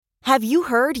Have you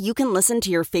heard you can listen to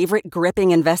your favorite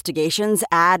gripping investigations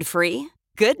ad-free?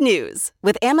 Good news!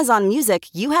 With Amazon Music,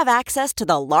 you have access to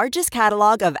the largest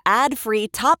catalog of ad-free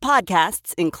top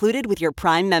podcasts included with your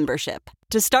Prime membership.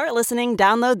 To start listening,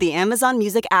 download the Amazon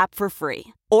Music app for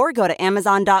free or go to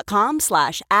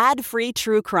amazon.com/ad-free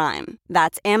true crime.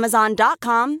 That's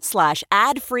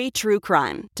amazon.com/ad-free true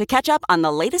crime to catch up on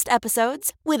the latest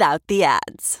episodes without the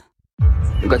ads.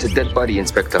 You got a dead body,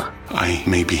 Inspector. I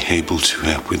may be able to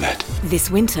help with that.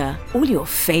 This winter, all your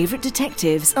favourite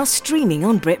detectives are streaming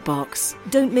on BritBox.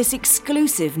 Don't miss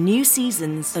exclusive new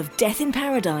seasons of Death in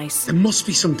Paradise. There must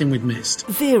be something we've missed.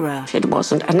 Vera. It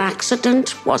wasn't an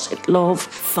accident, was it, love?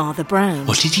 Father Brown.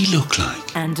 What did he look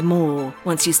like? And more.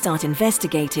 Once you start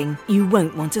investigating, you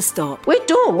won't want to stop. We're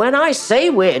done when I say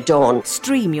we're done.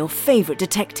 Stream your favourite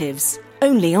detectives,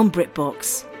 only on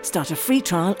BritBox. Start a free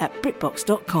trial at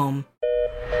BritBox.com.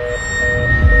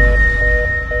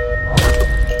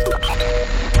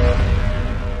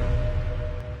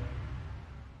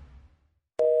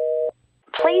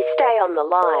 Please stay on the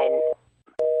line.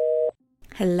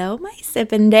 Hello, my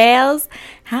Sippendales.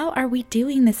 How are we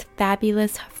doing this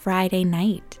fabulous Friday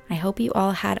night? I hope you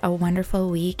all had a wonderful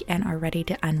week and are ready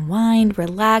to unwind,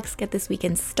 relax, get this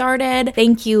weekend started.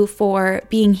 Thank you for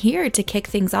being here to kick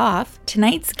things off.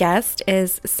 Tonight's guest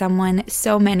is someone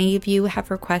so many of you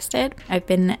have requested. I've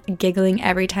been giggling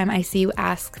every time I see you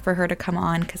ask for her to come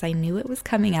on because I knew it was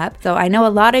coming up. So I know a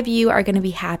lot of you are going to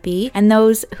be happy, and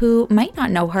those who might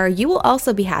not know her, you will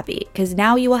also be happy because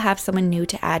now you will have someone new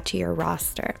to add to your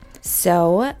roster.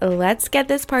 So let's get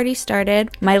this party started.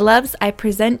 My loves, I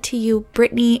present to you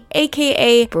Brittany,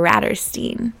 aka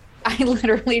Bratterstein. I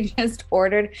literally just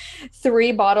ordered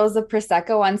 3 bottles of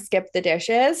Prosecco on Skip the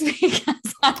Dishes because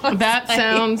that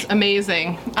sounds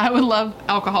amazing. I would love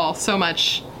alcohol so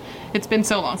much. It's been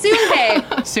so long. Soon, babe.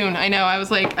 Soon, I know. I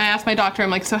asked my doctor, I'm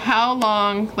like, so how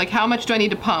long, like how much do I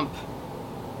need to pump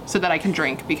so that I can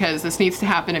drink? Because this needs to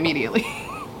happen immediately.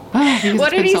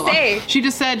 What did he say? She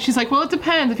just said, she's like, well, it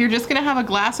depends. If you're just going to have a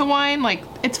glass of wine, like,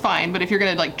 it's fine. But if you're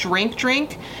going to, like,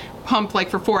 drink, pump, like,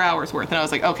 for 4 hours worth. And I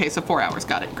was like, okay, so 4 hours.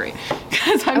 Got it. Great.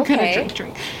 Because I'm going to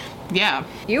drink. Yeah.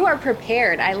 You are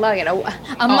prepared. I love it. A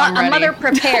mother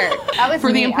prepared. That was for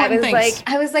me. The important things.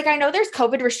 I was like, I know there's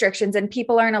COVID restrictions and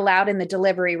people aren't allowed in the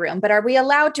delivery room, but are we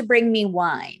allowed to bring me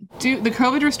wine? Dude, the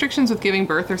COVID restrictions with giving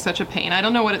birth are such a pain. I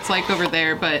don't know what it's like over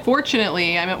there, but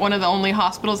fortunately, I'm at one of the only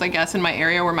hospitals, I guess, in my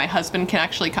area where my husband can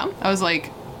actually come. I was like,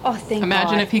 oh, thank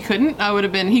imagine God. If he couldn't,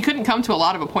 he couldn't come to a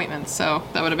lot of appointments. So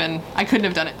that would have been, I couldn't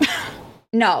have done it.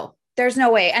 No. There's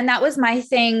no way. And that was my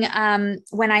thing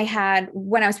when I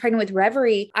was pregnant with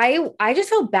Reverie. I just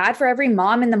felt bad for every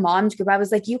mom in the moms group. I was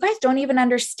like, you guys don't even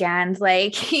understand,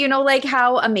 like, you know, like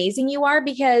how amazing you are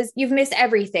because you've missed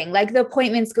everything, like the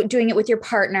appointments, doing it with your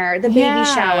partner, the baby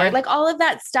shower, like all of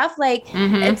that stuff. Like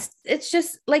it's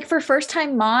just like for first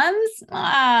time moms,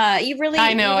 you really,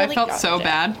 I know. Really I felt so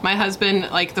bad. My husband,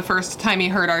 like the first time he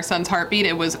heard our son's heartbeat,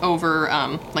 it was over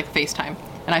like FaceTime.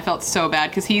 And I felt so bad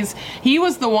because he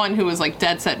was the one who was like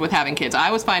dead set with having kids.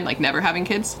 I was fine, like never having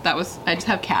kids. I just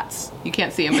have cats. You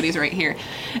can't see him, but he's right here.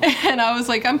 And I was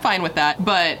like, I'm fine with that.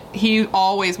 But he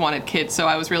always wanted kids. So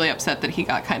I was really upset that he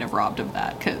got kind of robbed of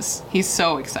that because he's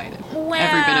so excited. Wow.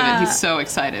 Every bit of it. He's so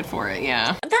excited for it.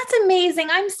 Yeah. That's amazing.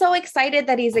 I'm so excited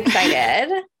that he's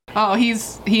excited. Oh,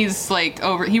 he's like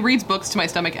he reads books to my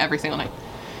stomach every single night.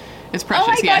 It's precious.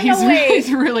 Oh my God,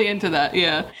 he's really into that.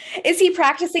 Yeah. Is he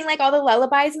practicing like all the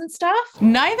lullabies and stuff?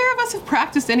 Neither of us have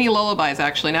practiced any lullabies,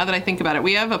 actually, now that I think about it.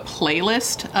 We have a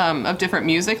playlist of different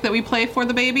music that we play for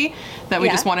the baby that we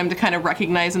just want him to kind of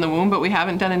recognize in the womb, but we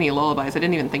haven't done any lullabies. I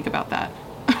didn't even think about that.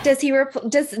 Does he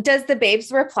does the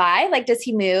babes reply? Like, does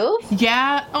he move?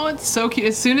 Yeah. Oh, it's so cute.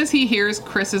 As soon as he hears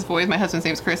Chris's voice, my husband's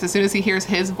name's Chris, as soon as he hears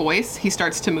his voice, he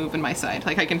starts to move in my side.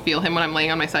 Like I can feel him when I'm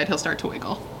laying on my side, he'll start to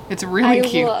wiggle. It's really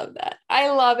cute. I love that. I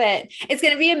love it. It's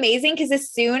going to be amazing because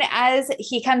as soon as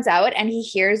he comes out and he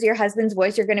hears your husband's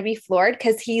voice, you're going to be floored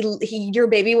because your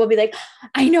baby will be like,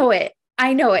 I know it.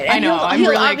 I know it. And I'm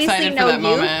really excited for that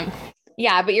moment.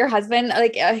 Yeah, but your husband,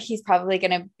 like, he's probably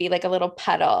going to be like a little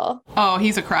puddle. Oh,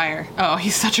 he's a crier. Oh,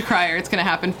 he's such a crier. It's going to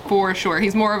happen for sure.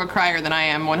 He's more of a crier than I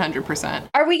am, 100%.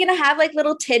 Are we going to have like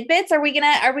little tidbits? Are we going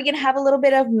to have a little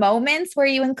bit of moments where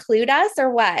you include us or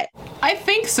what? I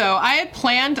think so. I had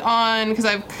planned on, because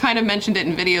I've kind of mentioned it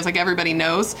in videos like everybody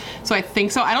knows. So I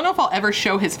think so. I don't know if I'll ever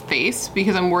show his face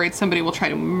because I'm worried somebody will try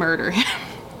to murder him.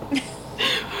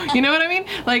 You know what I mean?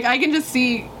 Like, I can just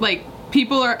see, like,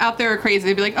 people are out there are crazy.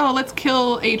 They'd be like, oh, let's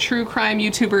kill a true crime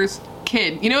YouTuber's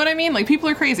kid. You know what I mean? Like, people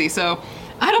are crazy. So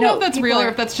I don't know if that's real or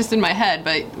if that's just in my head,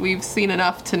 but we've seen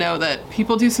enough to know that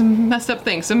people do some messed up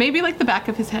things. So maybe like the back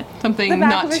of his head, something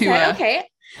not too. Okay.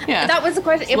 Yeah. That was the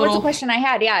question. It was a question I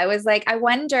had. Yeah. I was like, I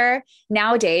wonder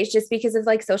nowadays, just because of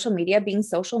like social media being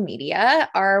social media,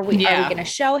 are we going to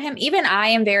show him? Even I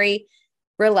am very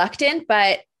reluctant,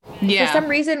 but for some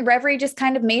reason, Reverie just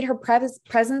kind of made her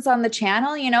presence on the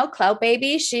channel, you know, Clout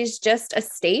Baby. She's just a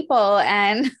staple,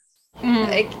 and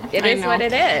like, it is what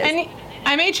it is. And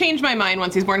I may change my mind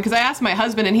once he's born, because I asked my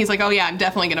husband and he's like, oh yeah, I'm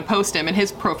definitely going to post him, and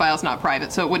his profile's not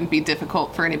private, so it wouldn't be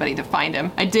difficult for anybody to find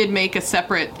him. I did make a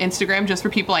separate Instagram just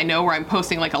for people I know where I'm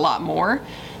posting like a lot more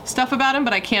stuff about him,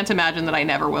 but I can't imagine that I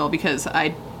never will, because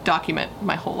I document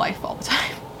my whole life all the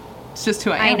time. It's just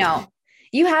who I am. I know.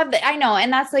 You have I know,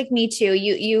 and that's like me too.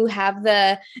 You have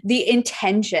the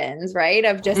intentions, right,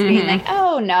 of just being like,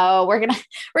 oh no, we're gonna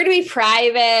be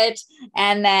private,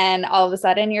 and then all of a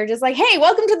sudden you're just like, hey,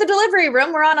 welcome to the delivery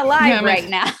room. We're on a live right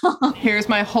now. Here's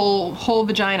my whole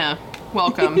vagina.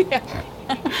 Welcome.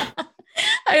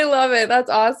 I love it. That's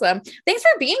awesome. Thanks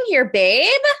for being here, babe.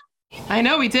 I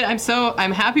know we did.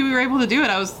 I'm happy we were able to do it.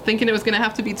 I was thinking it was gonna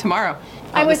have to be tomorrow.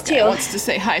 I was too. He wants to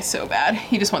say hi so bad.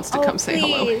 He just wants to come say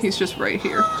hello. He's just right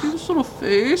here. His little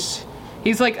face.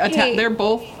 He's like they're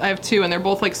both. I have two, and they're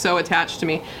both like so attached to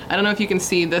me. I don't know if you can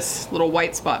see this little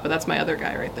white spot, but that's my other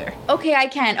guy right there. Okay, I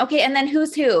can. Okay, and then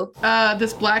who's who?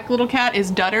 This black little cat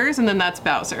is Dutters, and then that's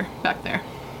Bowser back there.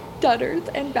 Dutters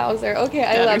and Bowser. Okay,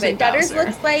 I love it. Dutters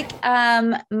looks like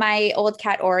my old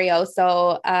cat Oreo,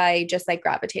 so I just like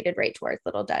gravitated right towards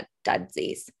little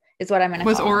Dudsies. Is what I'm going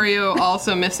to call him. Oreo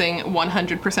also missing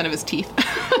 100% of his teeth?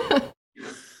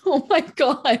 Oh my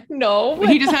God, no.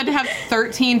 He just had to have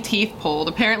 13 teeth pulled.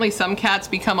 Apparently some cats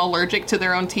become allergic to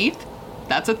their own teeth.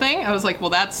 That's a thing. I was like, well,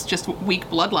 that's just weak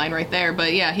bloodline right there.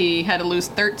 But yeah, he had to lose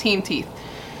 13 teeth.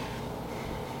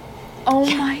 Oh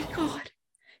my God.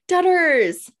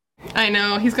 Dutters. I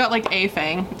know. He's got like a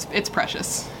fang. It's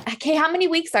precious. Okay, how many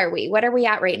weeks are we? What are we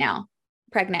at right now?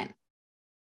 Pregnant.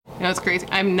 You know, it's crazy.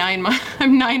 I'm 9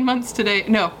 months today.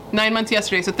 No, 9 months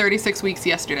yesterday. So 36 weeks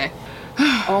yesterday.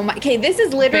 Oh my. Okay, this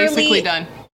is literally basically done.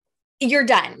 You're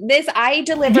done. I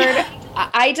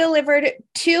delivered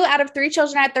 2 out of 3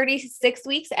 children at 36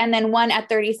 weeks, and then 1 at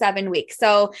 37 weeks.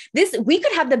 So we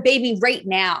could have the baby right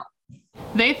now.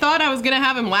 They thought I was going to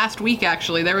have him last week,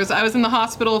 actually. I was in the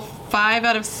hospital 5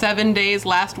 out of 7 days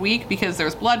last week because there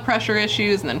was blood pressure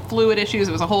issues and then fluid issues.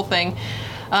 It was a whole thing.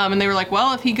 And they were like,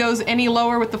 well, if he goes any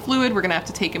lower with the fluid, we're going to have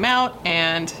to take him out.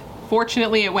 And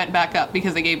fortunately, it went back up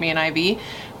because they gave me an IV.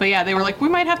 But yeah, they were like, we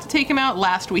might have to take him out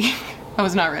last week. I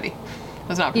was not ready. I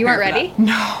was not prepared. You weren't ready?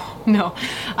 No.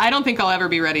 I don't think I'll ever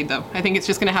be ready, though. I think it's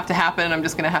just going to have to happen, and I'm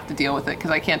just going to have to deal with it because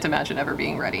I can't imagine ever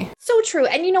being ready. So true.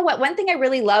 And you know what? One thing I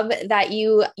really love that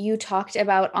you talked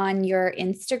about on your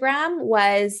Instagram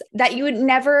was that you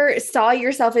never saw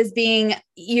yourself as being,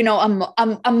 you know,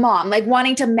 a mom, like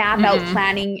wanting to map out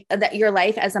planning your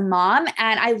life as a mom.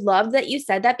 And I love that you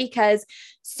said that because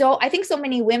I think so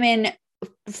many women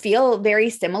feel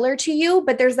very similar to you,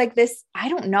 but there's like this, I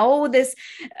don't know, this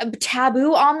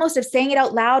taboo almost of saying it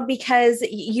out loud because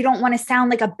you don't want to sound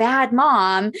like a bad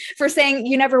mom for saying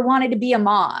you never wanted to be a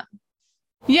mom.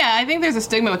 Yeah, I think there's a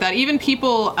stigma with that. Even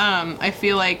people, I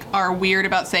feel like, are weird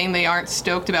about saying they aren't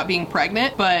stoked about being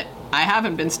pregnant, but I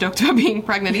haven't been stoked about being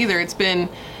pregnant either. It's been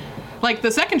like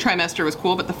the second trimester was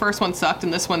cool, but the first one sucked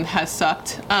and this one has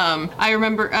sucked. I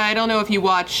remember, I don't know if you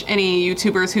watch any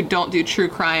YouTubers who don't do true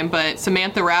crime, but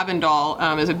Samantha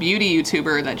Ravindal is a beauty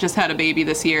YouTuber that just had a baby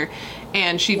this year.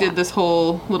 And she did this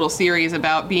whole little series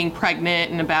about being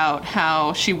pregnant and about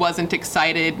how she wasn't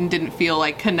excited and didn't feel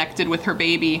like connected with her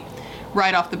baby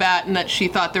right off the bat, and that she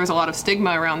thought there was a lot of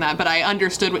stigma around that. But I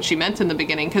understood what she meant in the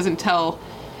beginning, because until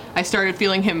I started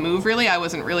feeling him move, really, I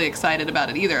wasn't really excited about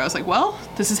it either. I was like, well,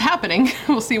 this is happening.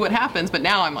 We'll see what happens. But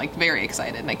now I'm like very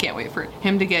excited, and I can't wait for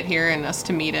him to get here and us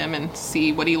to meet him and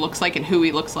see what he looks like and who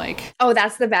he looks like. Oh,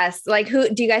 that's the best. Like, who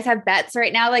do you guys have bets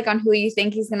right now, like on who you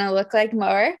think he's going to look like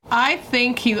more? I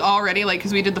think he already, like,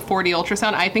 because we did the 4D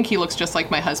ultrasound, I think he looks just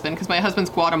like my husband, because my husband's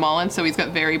Guatemalan, so he's got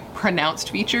very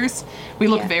pronounced features. We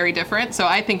look very different. So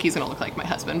I think he's going to look like my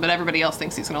husband, but everybody else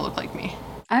thinks he's going to look like me.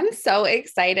 I'm so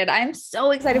excited. I'm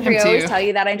so excited for you. I always tell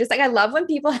you that. I'm just like, I love when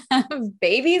people have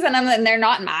babies and they're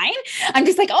not mine. I'm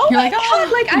just like, oh my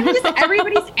God, like I'm just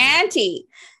everybody's auntie.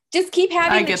 Just keep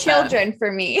having the children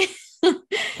for me.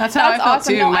 That's how I felt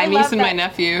awesome. too. No, my I niece love and that. my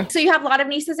nephew. So you have a lot of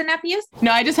nieces and nephews?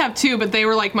 No, I just have 2, but they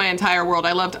were like my entire world.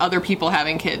 I loved other people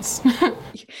having kids.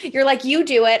 You're like, you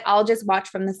do it, I'll just watch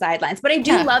from the sidelines. But I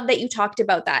do love that you talked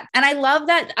about that. And I love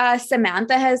that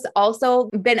Samantha has also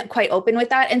been quite open with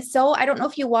that. And so I don't know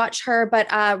if you watch her, but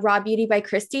Raw Beauty by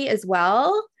Christy as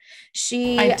well.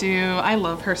 I do. I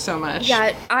love her so much.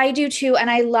 Yeah, I do too. And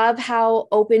I love how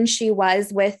open she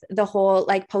was with the whole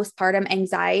like postpartum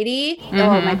anxiety.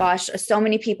 Oh my gosh. So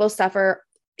many people suffer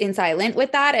in silent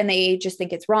with that. And they just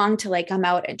think it's wrong to like come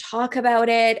out and talk about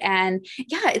it. And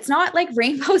yeah, it's not like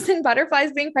rainbows and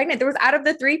butterflies being pregnant. There was out of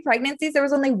the 3 pregnancies, there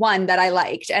was only one that I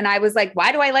liked. And I was like,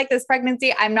 why do I like this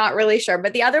pregnancy? I'm not really sure.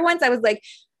 But the other ones I was like,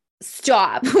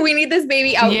 stop. We need this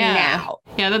baby out now.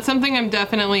 Yeah, that's something I'm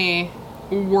definitely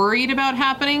worried about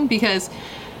happening, because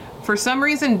for some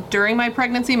reason during my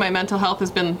pregnancy, my mental health has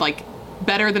been like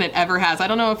better than it ever has. I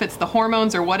don't know if it's the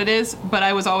hormones or what it is, but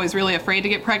I was always really afraid to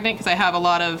get pregnant because I have a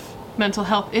lot of mental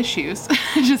health issues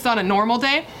just on a normal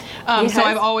day. So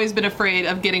I've always been afraid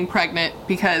of getting pregnant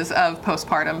because of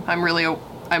postpartum.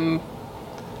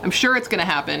 I'm sure it's going to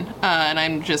happen. And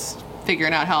I'm just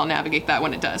figuring out how I'll navigate that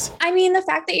when it does. I mean, the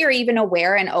fact that you're even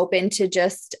aware and open to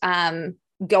just,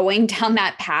 going down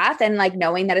that path and like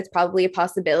knowing that it's probably a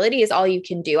possibility is all you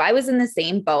can do. I was in the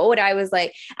same boat. I was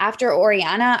like, after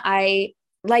Oriana,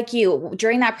 like you,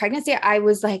 during that pregnancy, I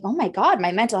was like, oh my God,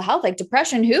 my mental health, like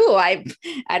depression, who? I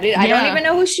don't even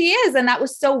know who she is. And that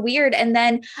was so weird. And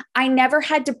then I never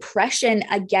had depression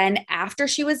again after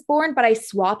she was born, but I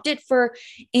swapped it for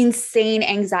insane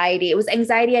anxiety. It was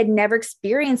anxiety I'd never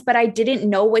experienced, but I didn't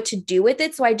know what to do with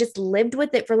it. So I just lived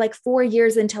with it for like 4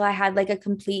 years until I had like a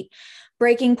complete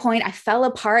breaking point. I fell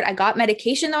apart. I got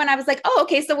medication though. And I was like, oh,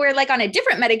 okay. So we're like on a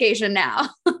different medication now.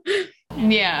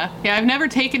 Yeah. I've never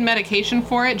taken medication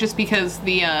for it just because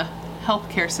the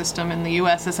healthcare system in the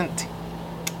US isn't,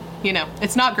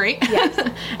 it's not great.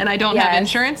 Yes. And I don't have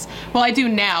insurance. Well, I do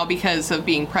now because of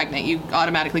being pregnant. You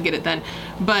automatically get it then.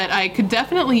 But I could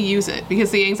definitely use it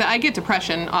because I get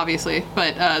depression, obviously,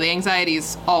 but the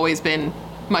anxiety's always been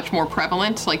much more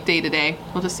prevalent, like day to day.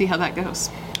 We'll just see how that goes.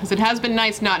 Because it has been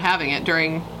nice not having it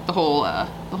during the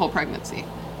whole pregnancy.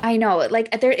 I know, like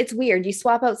it's weird. You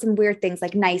swap out some weird things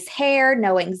like nice hair,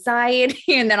 no anxiety,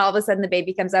 and then all of a sudden the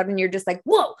baby comes out and you're just like,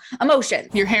 whoa, emotion.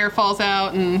 Your hair falls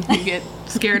out and you get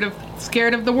scared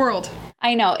of the world.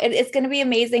 I know. It's going to be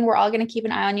amazing. We're all going to keep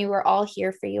an eye on you. We're all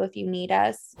here for you if you need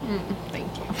us.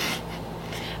 Thank you.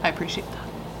 I appreciate that.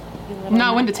 I'm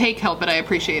not one to take help, but I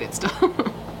appreciate it still.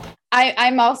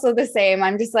 I'm also the same.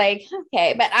 I'm just like,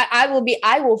 okay, but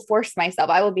I will force myself.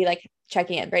 I will be like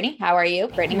checking in. Brittany, how are you?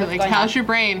 Brittany, what's going on? How's your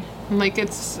brain? Like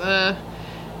it's, I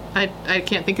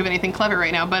can't think of anything clever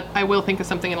right now, but I will think of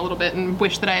something in a little bit and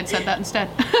wish that I had said that instead.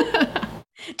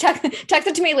 Text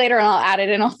it to me later and I'll add it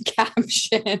in on the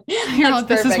caption.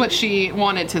 This is what she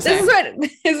wanted to say.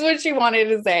 This is what she wanted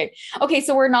to say. Okay,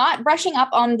 so we're not brushing up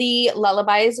on the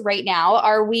lullabies right now.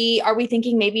 Are we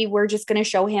thinking maybe we're just going to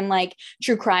show him like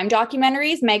true crime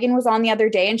documentaries? Megan was on the other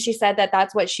day and she said that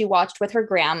that's what she watched with her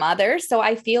grandmother. So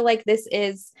I feel like this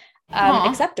is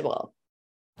acceptable.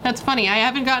 That's funny. I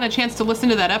haven't gotten a chance to listen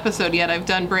to that episode yet. I've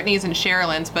done Brittany's and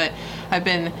Sherilyn's, but I've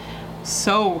been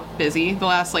so busy the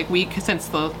last week. Since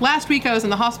the last week I was in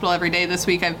the hospital every day. This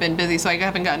week I've been busy, so I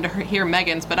haven't gotten to hear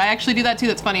Megan's, but I actually do that too.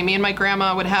 That's funny. Me and my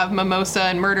grandma would have mimosa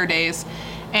and murder days,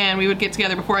 and we would get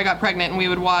together before I got pregnant and we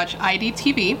would watch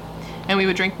IDTV and we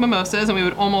would drink mimosas and we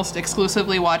would almost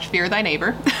exclusively watch Fear Thy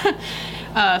Neighbor.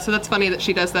 So that's funny that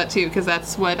she does that too, because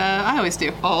that's what I always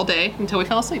do all day until we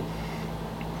fell asleep.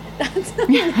 That's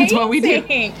amazing. That's what we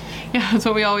do. Yeah, that's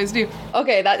what we always do.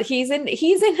 Okay, he's in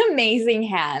amazing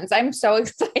hands. I'm so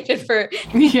excited for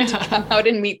him to come out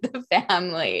and meet the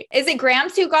family. Is it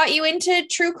Gramps who got you into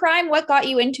true crime? What got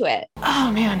you into it?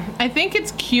 Oh man, I think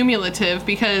it's cumulative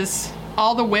because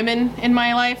all the women in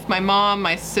my life, my mom,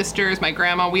 my sisters, my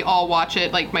grandma, we all watch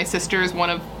it. Like my sister is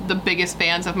one of the biggest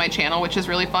fans of my channel, which is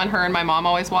really fun. Her and my mom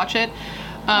always watch it.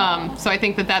 So I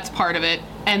think that's part of it.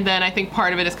 And then I think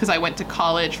part of it is because I went to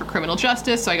college for criminal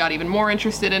justice, so I got even more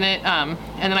interested in it. And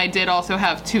then I did also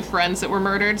have 2 friends that were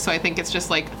murdered, so I think it's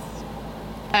just like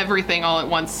everything all at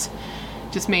once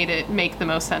just made it make the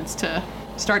most sense to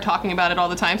start talking about it all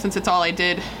the time, since it's all I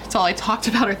did. It's all I talked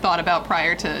about or thought about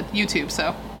prior to YouTube,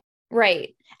 so.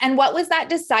 Right. And what was that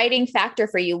deciding factor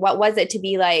for you? What was it to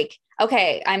be like,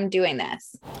 okay, I'm doing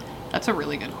this? That's a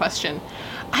really good question.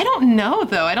 I don't know,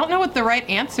 though. I don't know what the right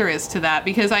answer is to that,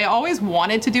 because I always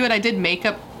wanted to do it. I did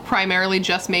makeup, primarily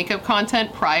just makeup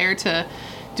content prior to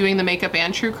doing the makeup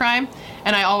and true crime.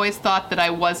 And I always thought that I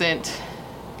wasn't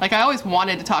Like, I always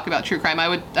wanted to talk about true crime.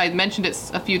 I mentioned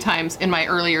it a few times in my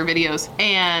earlier videos,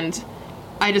 and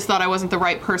I just thought I wasn't the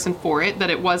right person for it, that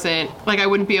it wasn't, like, I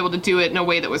wouldn't be able to do it in a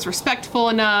way that was respectful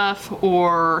enough,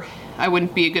 or I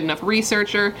wouldn't be a good enough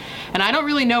researcher. And I don't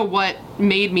really know what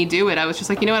made me do it. I was just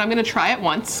like, you know what, I'm gonna try it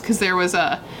once, because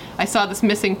I saw this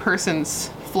missing persons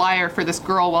flyer for this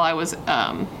girl while I was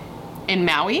in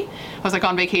Maui. I was like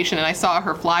on vacation and I saw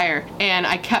her flyer and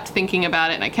I kept thinking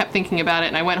about it and I kept thinking about it,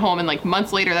 and I went home and like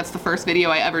months later, that's the first video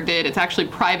I ever did. It's actually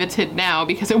privated now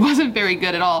because it wasn't very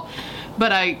good at all.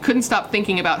 But I couldn't stop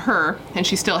thinking about her, and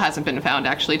she still hasn't been found.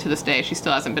 Actually, to this day, she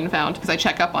still hasn't been found, because I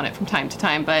check up on it from time to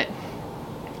time. But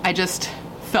I just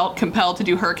felt compelled to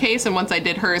do her case, and once I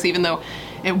did hers, even though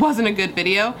it wasn't a good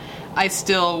video, I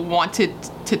still wanted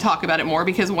to talk about it more,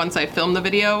 because once I filmed the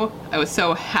video, I was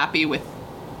so happy with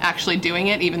actually doing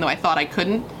it, even though I thought I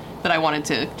couldn't, that I wanted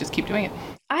to just keep doing it.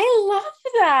 I love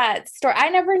that story. I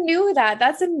never knew that.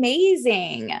 That's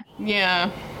amazing.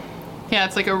 Yeah. Yeah,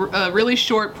 it's like a really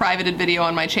short privated video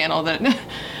on my channel that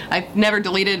I've never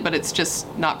deleted, but it's just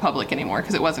not public anymore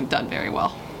because it wasn't done very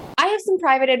well. I have some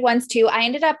privated ones too. I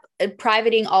ended up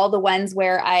privating all the ones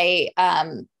where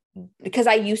because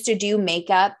I used to do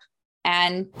makeup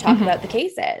and talk about the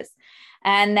cases.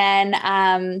 And then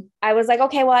I was like,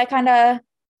 okay, well, I kind of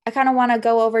want to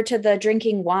go over to the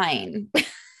drinking wine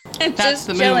and That's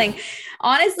just chilling. Move.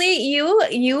 Honestly,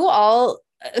 you all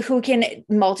who can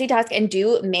multitask and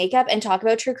do makeup and talk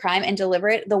about true crime and deliver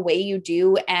it the way you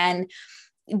do, and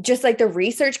just like the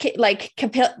research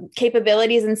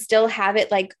capabilities, and still have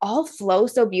it like all flow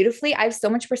so beautifully. I have so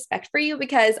much respect for you,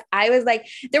 because I was like,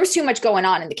 there was too much going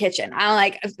on in the kitchen. I'm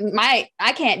like,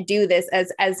 I can't do this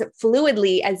as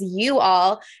fluidly as you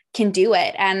all can do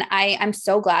it. And I'm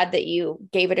so glad that you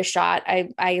gave it a shot.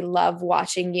 I love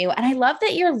watching you, and I love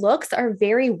that your looks are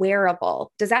very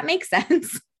wearable. Does that make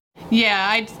sense?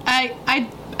 Yeah,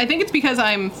 I think it's because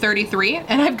I'm 33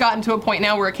 and I've gotten to a point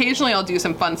now where occasionally I'll do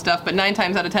some fun stuff, but 9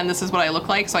 times out of 10, this is what I look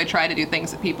like. So I try to do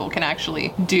things that people can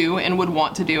actually do and would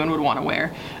want to do and would want to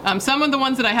wear. Some of the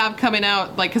ones that I have coming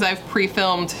out, like, because I've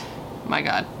pre-filmed, my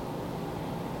God,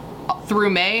 through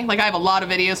May. Like, I have a lot of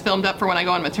videos filmed up for when I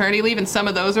go on maternity leave, and some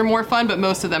of those are more fun, but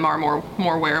most of them are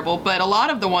more wearable. But a lot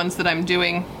of the ones that I'm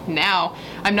doing now,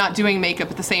 I'm not doing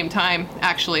makeup at the same time.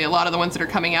 Actually, a lot of the ones that are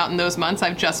coming out in those months,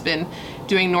 I've just been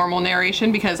doing normal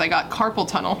narration because I got carpal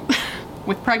tunnel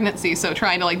with pregnancy. So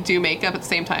trying to like do makeup at the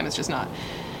same time is just not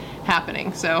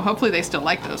happening. So hopefully they still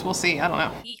like those. We'll see. I don't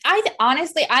know.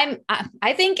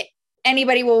 I think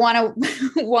anybody will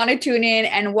want to tune in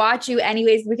and watch you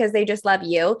anyways, because they just love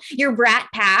you. Your Brat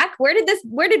Pack. Where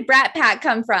did Brat Pack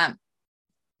come from?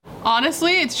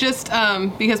 Honestly, it's just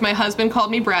because my husband called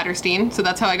me Bratterstein, so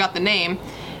that's how I got the name.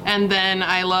 And then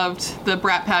I loved the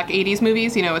Brat Pack 80s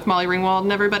movies, you know, with Molly Ringwald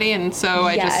and everybody, and so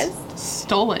I just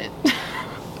stole it.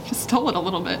 Just stole it a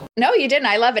little bit. No, you didn't.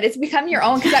 I love it. It's become your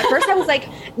own, because at first I was like,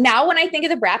 now when I think of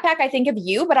the Brat Pack, I think of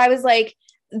you, but I was like,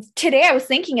 today I was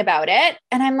thinking about it,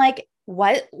 and I'm like,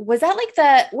 what was that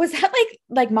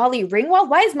like Molly Ringwald?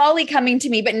 Why is Molly coming to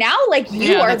me? But now like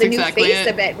you are the new face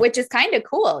of it, which is kind of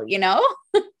cool, you know?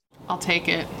 I'll take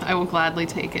it. I will gladly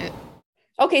take it.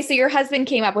 Okay. So your husband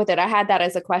came up with it. I had that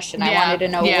as a question. I wanted to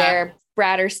know where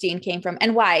Bratterstein came from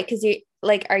and why. Cause you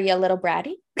like, are you a little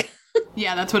bratty?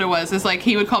 Yeah, that's what it was. It's like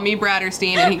he would call me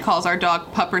Bratterstein and he calls our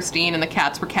dog Pupperstein and the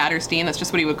cats were Catterstein. That's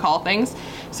just what he would call things.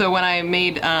 So when I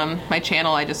made my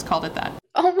channel, I just called it that.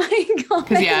 Oh my God.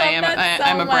 Because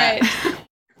I'm a brat.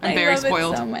 I'm very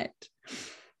spoiled. So much.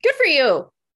 Good for you.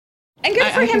 And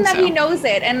good for him that he knows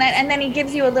it. And then he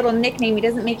gives you a little nickname. He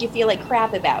doesn't make you feel like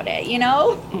crap about it, you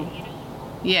know?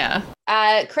 Yeah.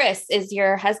 Chris is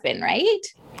your husband, right?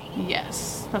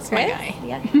 Yes. That's Chris? my guy.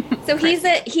 Yeah. So he's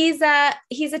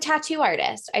a tattoo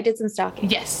artist. I did some stalking.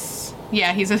 Yes.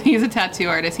 Yeah, he's a tattoo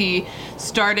artist. He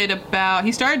started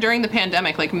during the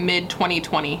pandemic, like mid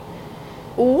 2020.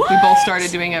 What? We both started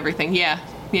doing everything. Yeah.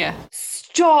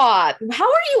 Stop. How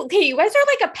are you? Okay, you guys are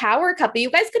like a power couple.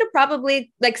 You guys could have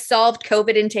probably like solved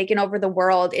COVID and taken over the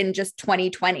world in just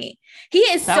 2020. He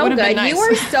is so good. Nice. You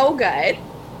are so good.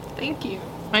 Thank you.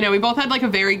 I know we both had like a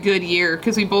very good year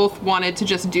because we both wanted to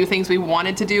just do things we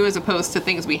wanted to do as opposed to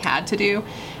things we had to do.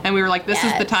 And we were like, this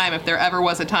is the time if there ever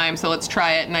was a time. So let's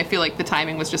try it. And I feel like the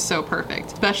timing was just so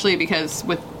perfect, especially because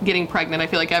with getting pregnant, I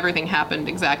feel like everything happened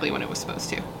exactly when it was supposed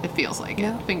to. It feels like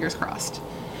it. Fingers crossed.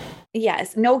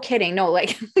 Yes. No kidding. No,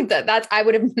 like that's, I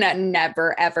would have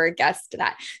never, ever guessed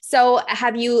that. So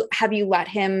have you let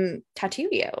him tattoo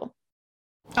you?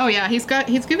 Oh yeah. He's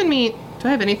given me, do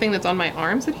I have anything that's on my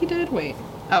arms that he did? Wait.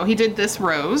 Oh, he did this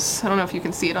rose. I don't know if you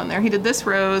can see it on there. He did this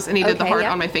rose and he did the heart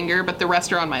on my finger, but the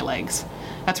rest are on my legs.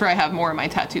 that's where I have more of my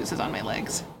tattoos, is on my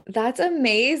legs. That's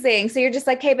amazing. So you're just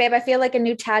like, hey, babe, I feel like a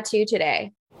new tattoo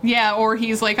today. Yeah, or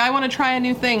he's like, I want to try a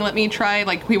new thing. Let me try,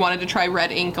 like, we wanted to try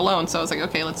red ink alone. So I was like,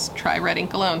 okay, let's try red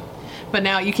ink alone. But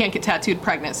now you can't get tattooed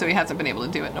pregnant, so he hasn't been able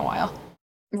to do it in a while.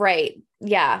 Right.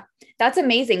 Yeah. That's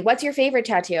amazing. What's your favorite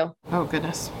tattoo? Oh,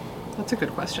 goodness. That's a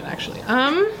good question, actually.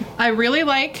 I really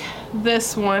like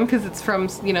this one because it's from,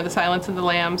 The Silence of the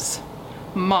Lambs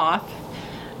moth.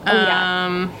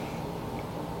 I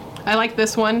like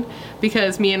this one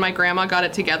because me and my grandma got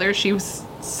it together. She was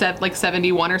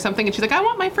 71 or something, and she's like, I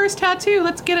want my first tattoo.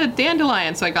 Let's get a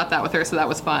dandelion. So I got that with her, so that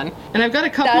was fun. And I've got a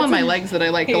couple on my legs that I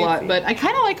like a lot, but I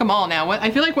kind of like them all now. I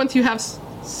feel like once you have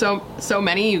so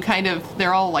many,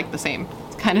 they're all like the same.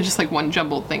 It's kind of just like one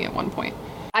jumbled thing at one point.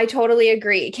 I totally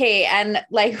agree. Okay, and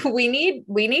like we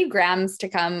need Grams to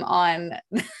come on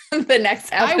the next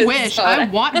episode. I wish. I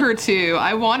want her to.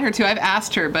 I've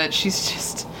asked her, but she's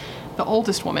just the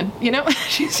oldest woman,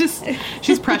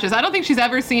 she's precious. I don't think she's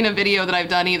ever seen a video that I've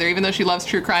done either, even though she loves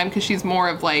true crime, because she's more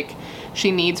of like, she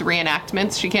needs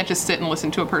reenactments. She can't just sit and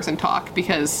listen to a person talk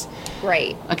because,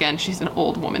 right, again, she's an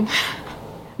old woman.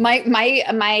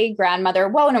 My grandmother,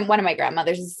 one of my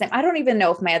grandmothers is the same. I don't even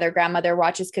know if my other grandmother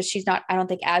watches because she's not, I don't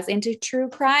think, as into true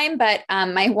crime. But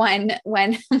when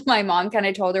my mom kind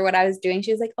of told her what I was doing,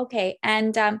 she was like, okay.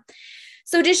 And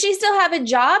so does she still have a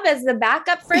job as the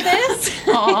backup for this?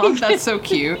 Oh, that's so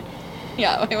cute.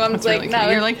 Yeah, my mom's like, really no.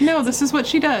 You're like, no, this is what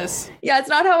she does. Yeah, it's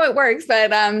not how it works.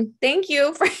 But thank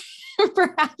you for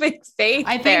having faith.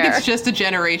 I think it's just a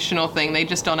generational thing. They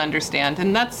just don't understand.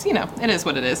 And that's, it is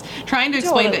what it is. Trying to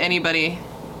explain to anybody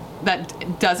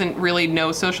that doesn't really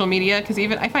know social media, because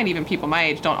I find even people my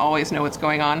age don't always know what's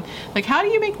going on. Like, how do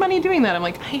you make money doing that? I'm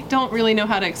like, I don't really know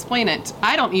how to explain it.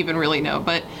 I don't even really know,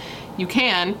 but you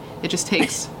can. It just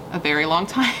takes a very long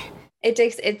time. It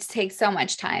takes so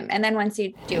much time. And then once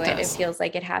you do it feels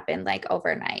like it happened like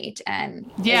overnight.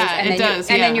 And it does.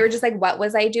 And then you were just like, what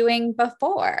was I doing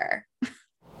before?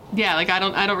 Yeah, like I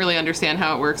don't really understand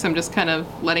how it works. I'm just kind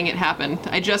of letting it happen.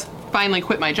 I just finally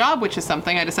quit my job, which is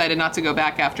something. I decided not to go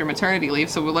back after maternity leave.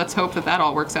 So let's hope that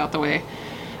all works out the way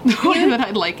that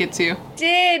I'd like it to.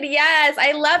 Yes,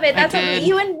 I love it. That's what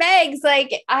you and Megs,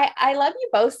 like I love you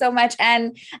both so much.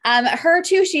 And her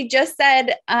too, she just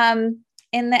said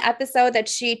in the episode that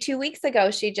 2 weeks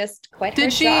ago, she just quit her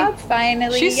job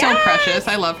finally. She's so precious.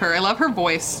 I love her. I love her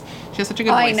voice. She has such a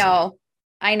good voice.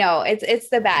 I know. It's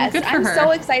the best. I'm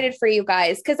so excited for you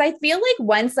guys because I feel like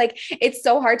once, like, it's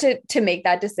so hard to make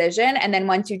that decision. And then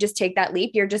once you just take that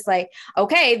leap, you're just like,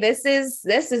 okay, this is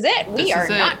it. We are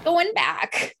not going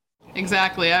back.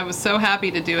 Exactly. I was so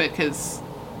happy to do it because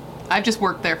I've just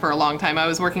worked there for a long time. I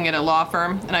was working at a law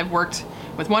firm and I've worked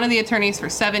with one of the attorneys for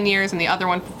 7 years and the other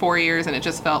one for 4 years. And it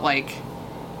just felt like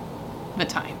the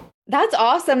time. That's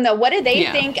awesome though. What do they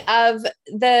think of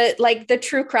the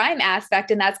true crime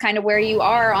aspect? And that's kind of where you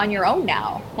are on your own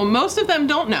now. Well, most of them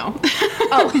don't know.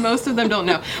 Most of them don't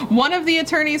know. One of the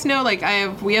attorneys know, like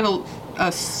we have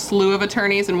a slew of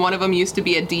attorneys and one of them used to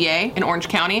be a DA in Orange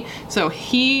County. So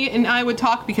he and I would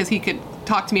talk because he could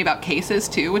talk to me about cases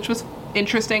too, which was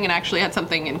interesting and actually had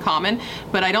something in common.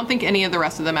 But I don't think any of the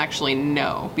rest of them actually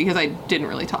know because I didn't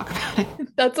really talk about it.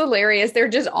 That's hilarious. They're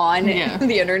just on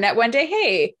the internet one day.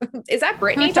 Hey, is that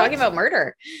Brittany talking about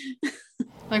murder?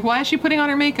 Like, why is she putting on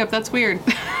her makeup? That's weird.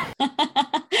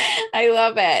 I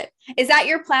love it. Is that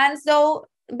your plans though,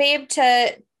 babe,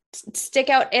 to stick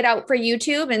it out for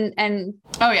YouTube and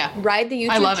ride the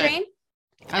YouTube train?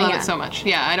 I love it so much.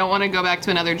 Yeah, I don't want to go back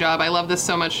to another job. I love this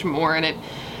so much more. And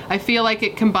I feel like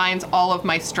it combines all of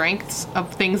my strengths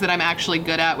of things that I'm actually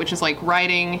good at, which is like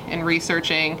writing and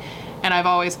researching. And I've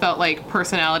always felt like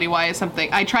personality-wise something.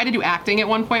 I tried to do acting at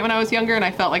one point when I was younger, and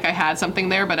I felt like I had something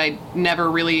there, but I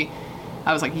never really,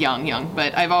 I was like young.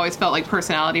 But I've always felt like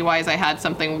personality-wise I had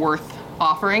something worth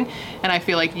offering. And I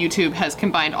feel like YouTube has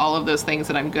combined all of those things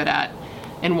that I'm good at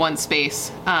in one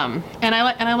space. And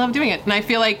I love doing it. And I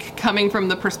feel like coming from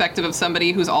the perspective of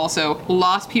somebody who's also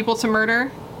lost people to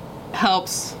murder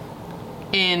helps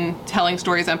in telling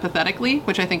stories empathetically,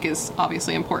 which I think is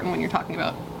obviously important when you're talking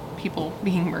about people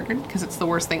being murdered because it's the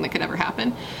worst thing that could ever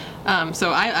happen.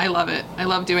 So I love it. I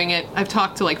love doing it. I've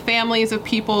talked to like families of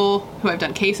people who I've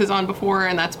done cases on before,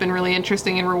 and that's been really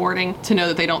interesting and rewarding to know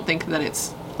that they don't think that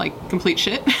it's like complete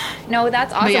shit. No,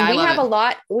 that's awesome.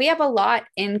 We have a lot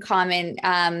in common.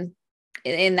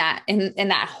 in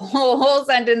that whole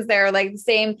sentence there, like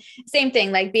same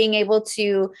thing, like being able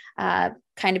to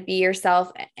kind of be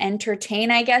yourself,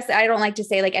 entertain, I guess. I don't like to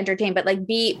say like entertain, but like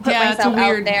put myself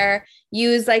out there,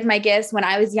 use like my gifts. When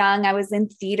I was young, I was in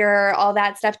theater, all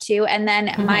that stuff too. And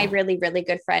then my really, really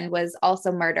good friend was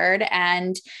also murdered.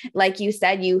 And like you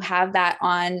said, you have that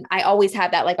I always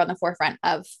have that like on the forefront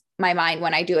of my mind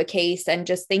when I do a case, and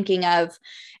just thinking of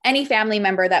any family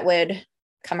member that would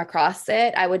come across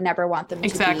it. I would never want them to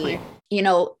be,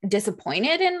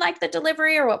 disappointed in like the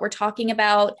delivery or what we're talking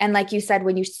about. And like you said,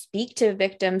 when you speak to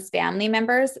victims' family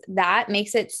members, that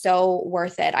makes it so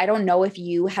worth it. I don't know if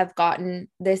you have gotten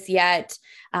this yet.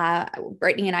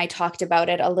 Brittany and I talked about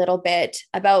it a little bit,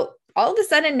 about all of a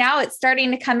sudden now it's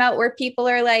starting to come out where people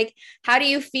are like, how do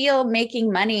you feel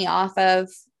making money off of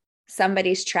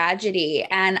somebody's tragedy?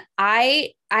 And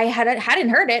I hadn't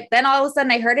heard it. Then all of a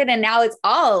sudden I heard it, and now it's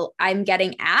all I'm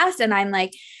getting asked. And I'm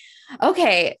like,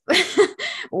 okay,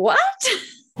 what?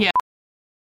 Yeah.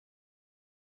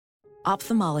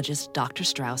 Ophthalmologist Dr.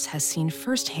 Strauss has seen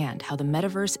firsthand how the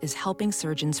metaverse is helping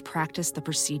surgeons practice the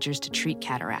procedures to treat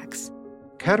cataracts.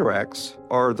 Cataracts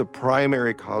are the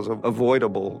primary cause of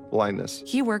avoidable blindness.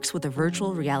 He works with a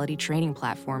virtual reality training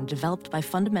platform developed by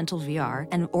Fundamental VR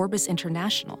and Orbis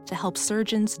International to help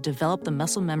surgeons develop the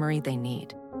muscle memory they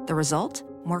need. The result?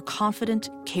 More confident,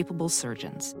 capable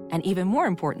surgeons. And even more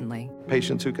importantly,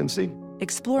 patients who can see.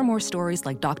 Explore more stories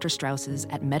like Dr. Strauss's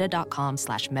at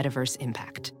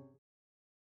meta.com/metaverseimpact.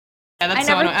 Yeah, that's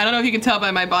so annoying. I don't know if you can tell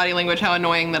by my body language how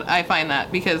annoying that I find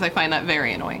that, because I find that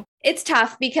very annoying. It's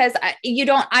tough because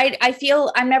I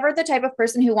feel I'm never the type of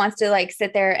person who wants to like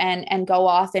sit there and go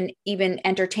off and even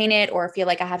entertain it, or feel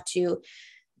like I have to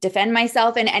defend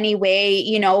myself in any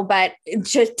way, but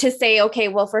just to say, okay,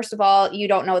 well, first of all, you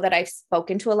don't know that I've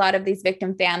spoken to a lot of these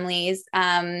victim families.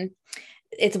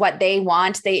 It's what they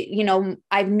want.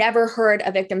 I've never heard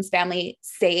a victim's family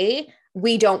say,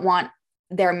 we don't want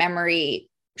their memory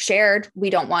shared. We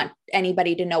don't want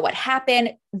anybody to know what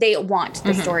happened. They want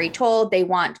the story told. They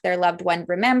want their loved one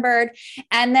remembered.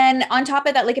 And then on top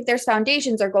of that, like if there's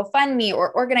foundations or GoFundMe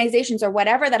or organizations or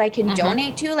whatever that I can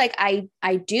donate to, like I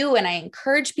do, and I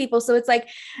encourage people. So it's like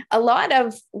a lot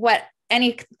of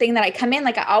anything that I come in,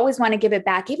 like I always want to give it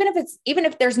back, even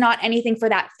if there's not anything for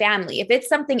that family, if it's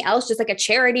something else, just like a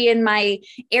charity in my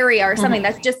area or something,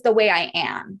 that's just the way I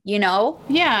am,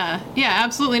 Yeah,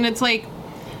 absolutely. And it's like,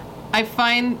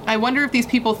 I wonder if these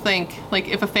people think, like,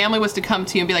 if a family was to come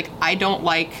to you and be like, I don't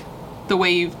like the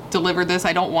way you've delivered this,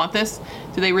 I don't want this,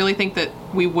 do they really think that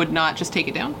we would not just take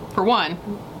it down? For one,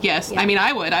 yes. Yeah. I mean,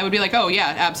 I would be like, oh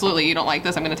yeah, absolutely, you don't like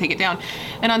this, I'm going to take it down.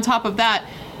 And on top of that,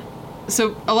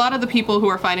 so a lot of the people who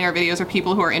are finding our videos are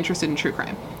people who are interested in true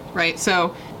crime, right?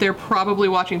 So they're probably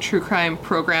watching true crime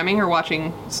programming or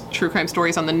watching true crime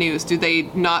stories on the news. Do they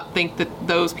not think that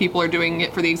those people are doing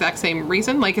it for the exact same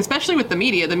reason? Like, especially with the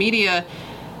media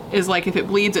is like, if it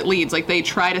bleeds, it leads. Like, they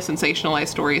try to sensationalize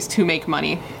stories to make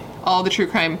money. All the true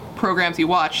crime programs you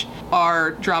watch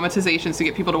are dramatizations to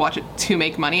get people to watch it to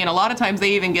make money. And a lot of times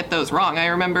they even get those wrong. I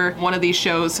remember one of these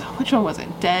shows, which one was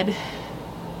it? Dead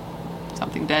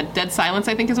Silence,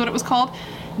 I think is what it was called,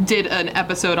 did an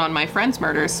episode on my friend's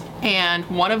murders, and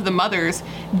one of the mothers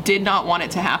did not want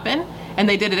it to happen, and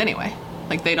they did it anyway.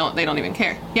 Like, they don't even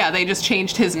care. Yeah, they just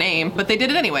changed his name, but they did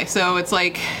it anyway. So it's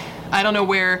like, I don't know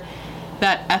where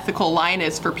that ethical line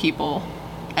is for people,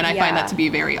 and I find that to be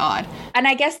very odd. And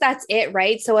I guess that's it,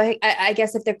 right? So I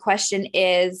guess if the question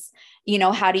is,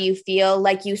 how do you feel?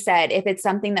 Like you said, if it's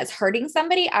something that's hurting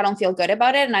somebody, I don't feel good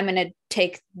about it, and I'm going to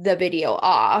take the video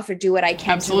off or do what I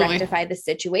can to rectify the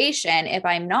situation. If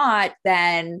I'm not,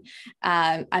 then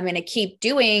I'm going to keep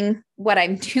doing what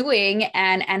I'm doing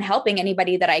and helping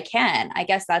anybody that I can. I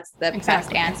guess that's the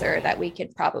best answer that we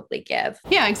could probably give.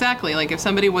 Yeah, exactly. Like, if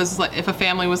a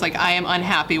family was like, I am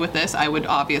unhappy with this, I would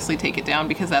obviously take it down,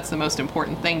 because that's the most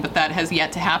important thing. But that has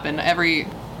yet to happen. Every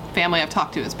family I've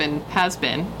talked to has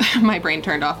been my brain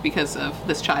turned off because of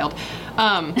this child,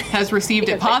 has received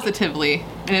it positively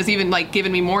and has even like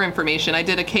given me more information. I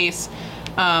did a case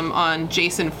on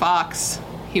Jason Fox.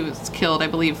 He was killed, I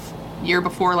believe, year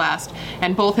before last,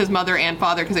 and both his mother and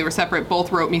father, because they were separate,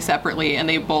 both wrote me separately, and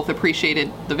they both appreciated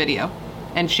the video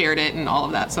and shared it and all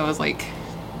of that. So I was like,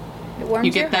 it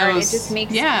warms your heart. It just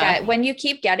makes when you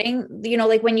keep getting,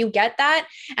 like when you get that,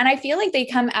 and I feel like they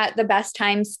come at the best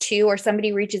times too, or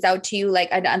somebody reaches out to you, like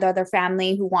another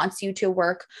family who wants you to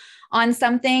work on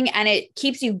something, and it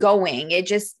keeps you going. It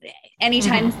just,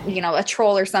 anytime, a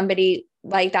troll or somebody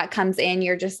like that comes in,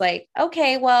 you're just like,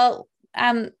 okay, well,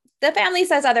 the family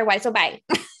says otherwise, so bye.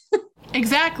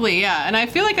 Exactly, yeah. And I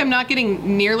feel like I'm not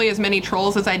getting nearly as many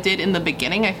trolls as I did in the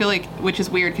beginning. I feel like, which is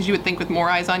weird because you would think with more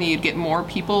eyes on you, you'd get more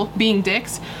people being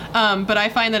dicks. But I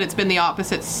find that it's been the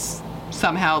opposite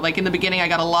somehow. Like in the beginning, I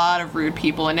got a lot of rude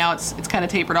people, and now it's kind of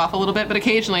tapered off a little bit. But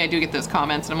occasionally I do get those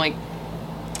comments, and I'm like,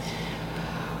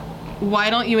 why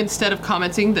don't you, instead of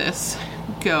commenting this,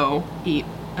 go eat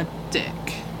a dick?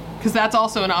 Because that's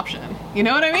also an option. You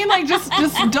know what I mean? Like, just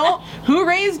don't. Who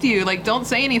raised you? Like, don't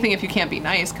say anything if you can't be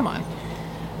nice. Come on.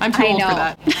 I'm too old for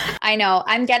that. I know.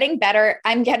 I'm getting better.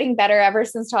 I'm getting better ever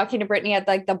since talking to Brittany at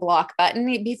like the block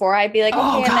button. Before I'd be like, okay,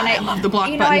 oh, and God, then I love the block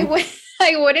button.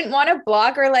 I wouldn't want to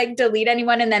block or like delete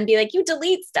anyone and then be like, you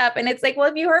delete stuff. And it's like, well,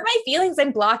 if you hurt my feelings,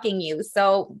 I'm blocking you.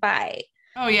 So bye.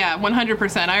 Oh yeah,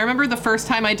 100%. I remember the first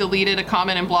time I deleted a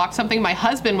comment and blocked something, my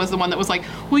husband was the one that was like,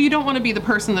 well, you don't want to be the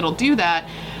person that'll do that.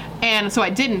 And so I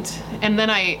didn't. And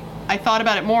then I thought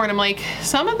about it more, and I'm like,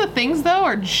 some of the things though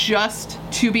are just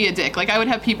to be a dick. Like I would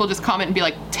have people just comment and be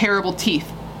like, terrible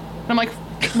teeth. And I'm like,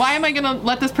 why am I going to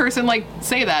let this person like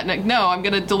say that? And like, no, I'm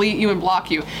going to delete you and block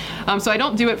you. So I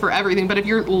don't do it for everything, but if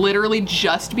you're literally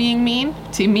just being mean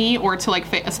to me or to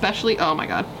like, especially, oh my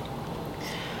God.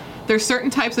 There's certain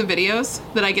types of videos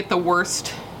that I get the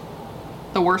worst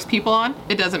people on.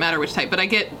 It doesn't matter which type, but I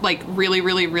get like really,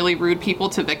 really, really rude people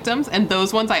to victims, and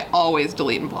those ones I always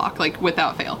delete and block, like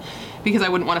without fail, because I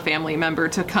wouldn't want a family member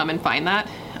to come and find that.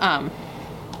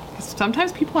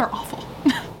 Sometimes people are awful.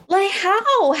 Like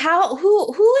how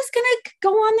who is gonna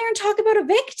go on there and talk about a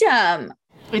victim?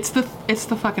 It's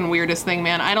the fucking weirdest thing,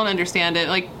 man. I don't understand it.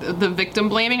 Like the victim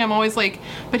blaming, I'm always like,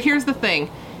 but here's the thing.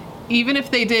 Even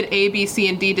if they did A, B, C,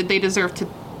 and D, did they deserve to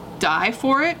die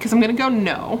for it? Because I'm going to go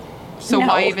no. So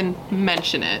why even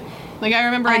mention it? Like, I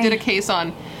remember I did a case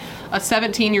on a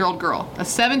 17-year-old girl. A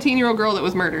 17-year-old girl that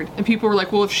was murdered. And people were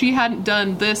like, well, if she hadn't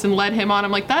done this and led him on,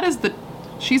 I'm like,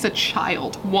 she's a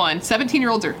child.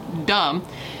 17-year-olds are dumb.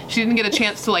 She didn't get a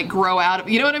chance to, like, grow out of,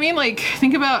 you know what I mean? Like,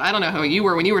 think about, I don't know how you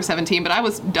were when you were 17, but I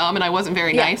was dumb and I wasn't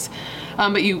very nice.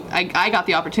 But I got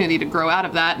the opportunity to grow out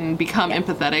of that and become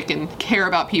empathetic and care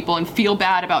about people and feel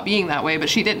bad about being that way, but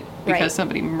she didn't because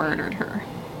somebody murdered her.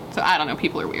 So I don't know,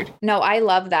 people are weird. No, I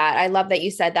love that. I love that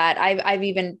you said that.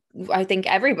 I think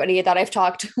everybody that I've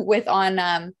talked with on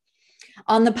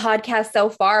the podcast so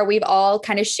far, we've all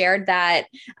kind of shared that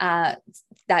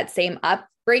same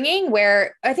upbringing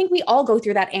where I think we all go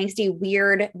through that angsty,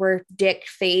 weird, we're dick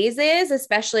phases,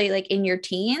 especially like in your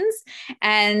teens,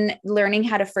 and learning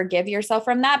how to forgive yourself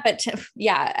from that. But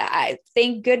I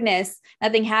thank goodness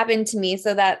nothing happened to me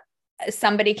so that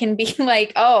somebody can be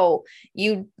like, oh,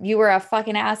 you were a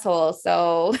fucking asshole.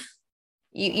 So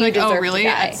you like, deserve oh, really? To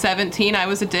die. At 17, I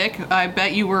was a dick. I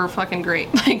bet you were fucking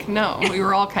great. Like, no, we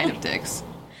were all kind of dicks.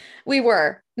 We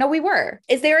were. No, we were.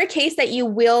 Is there a case that you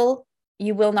will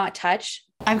not touch?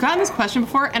 I've gotten this question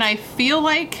before, and I feel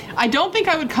like I don't think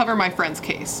I would cover my friend's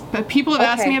case, but people have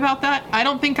asked me about that. I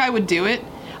don't think I would do it.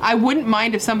 I wouldn't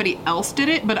mind if somebody else did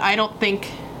it, but I don't think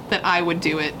that I would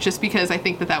do it just because I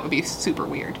think that would be super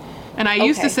weird. And I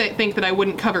used to think that I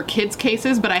wouldn't cover kids'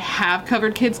 cases, but I have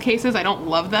covered kids' cases. I don't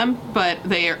love them, but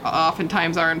they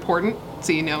oftentimes are important.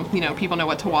 So, you know, people know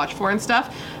what to watch for and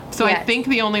stuff. So I think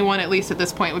the only one, at least at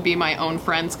this point, would be my own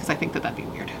friends, because I think that'd be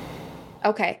weird.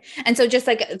 Okay. And so just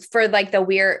like for like the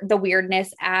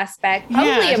weirdness aspect,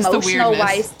 probably emotional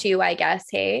wise too, I guess.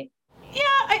 Hey. Yeah.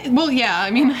 I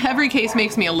mean, every case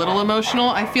makes me a little emotional.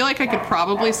 I feel like I could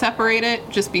probably separate it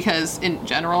just because in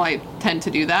general, I tend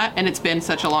to do that. And it's been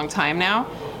such a long time now.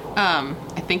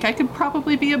 I think I could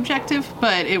probably be objective,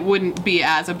 but it wouldn't be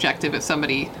as objective if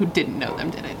somebody who didn't know them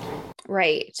did it.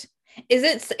 Right. Is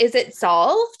it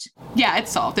solved? Yeah,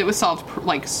 it's solved. It was solved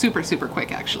like super, super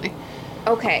quick, actually.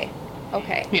 Okay.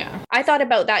 Yeah. I thought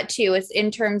about that too. It's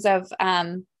in terms of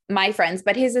my friends,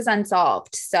 but his is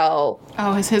unsolved. So.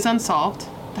 Oh, is his unsolved?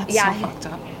 That's so fucked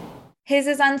up. His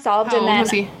is unsolved. How and old then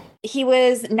was he? He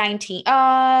was 19.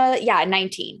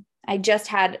 19. I just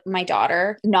had my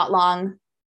daughter not long.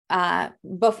 I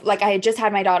had just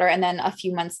had my daughter, and then a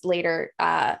few months later,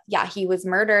 he was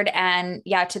murdered. And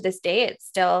to this day, it's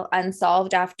still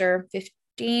unsolved after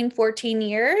 14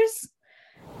 years.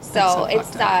 So it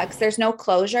sucks. There's no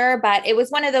closure, but it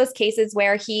was one of those cases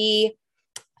where he,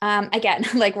 again,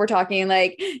 like we're talking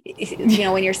like,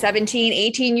 when you're 17,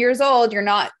 18 years old, you're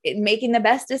not making the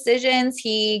best decisions.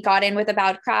 He got in with a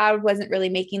bad crowd, wasn't really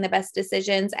making the best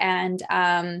decisions. And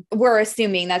we're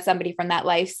assuming that somebody from that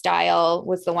lifestyle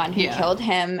was the one who killed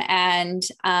him. And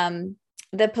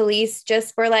the police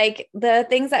just were like, the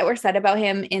things that were said about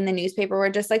him in the newspaper were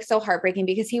just like so heartbreaking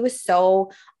because he was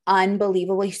so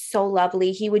unbelievable. He's so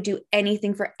lovely. He would do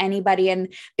anything for anybody.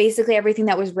 And basically everything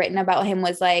that was written about him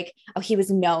was like, oh, he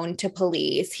was known to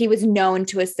police. He was known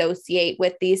to associate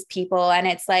with these people. And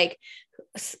it's like,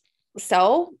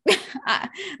 so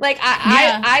like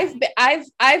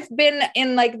I've been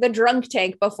in like the drunk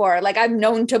tank before. Like I'm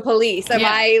known to police. Am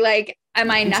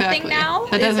I nothing now?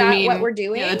 Is that mean, what we're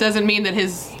doing? Yeah, it doesn't mean that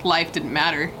his life didn't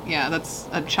matter. Yeah, that's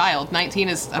a child. 19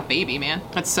 is a baby, man.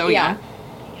 That's so young.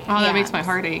 Oh, that makes my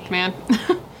heart ache, man.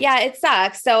 Yeah, it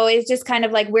sucks. So it's just kind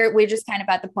of like we're just kind of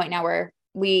at the point now where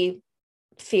we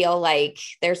feel like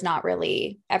there's not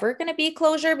really ever going to be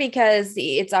closure because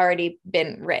it's already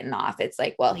been written off. It's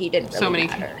like, well, he didn't really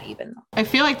matter even though. I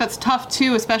feel like that's tough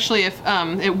too, especially if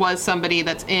it was somebody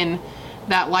that's in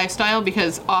that lifestyle,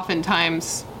 because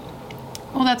oftentimes,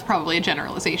 well, that's probably a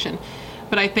generalization,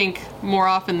 but I think more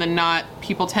often than not,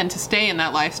 people tend to stay in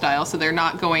that lifestyle. So they're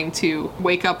not going to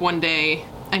wake up one day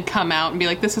and come out and be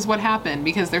like, this is what happened,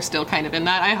 because they're still kind of in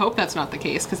that. I hope that's not the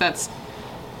case, because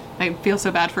I feel so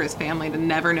bad for his family to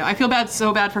never know. I feel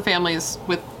so bad for families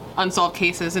with unsolved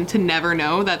cases and to never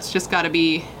know. That's just got to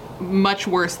be much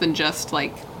worse than just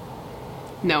like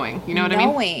knowing, you know what I mean?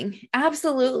 Knowing.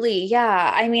 Absolutely.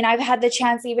 Yeah. I mean, I've had the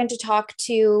chance even to talk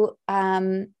to,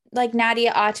 like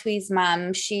Nadia Atwi's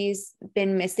mom. She's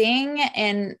been missing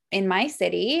in my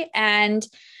city. And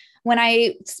when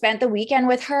I spent the weekend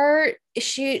with her,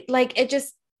 she like, it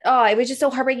was just so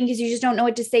heartbreaking because you just don't know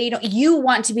what to say. You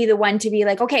want to be the one to be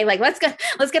like, okay, like, let's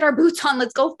get our boots on.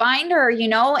 Let's go find her,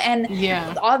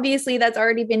 And obviously that's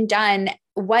already been done.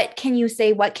 What can you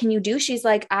say? What can you do? She's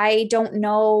like, I don't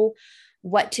know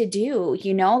what to do.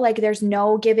 Like there's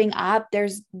no giving up.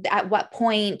 There's at what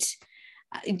point,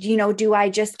 do I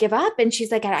just give up? And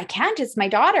she's like, I can't, it's my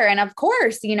daughter. And of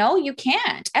course, you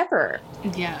can't ever.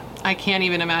 Yeah. I can't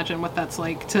even imagine what that's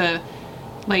like to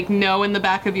like know in the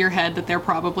back of your head that they're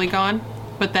probably gone,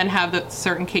 but then have the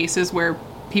certain cases where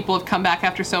people have come back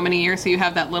after so many years. So you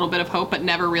have that little bit of hope, but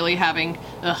never really having,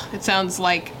 it sounds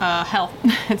like hell.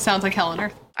 It sounds like hell on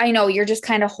earth. I know, you're just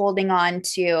kind of holding on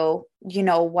to,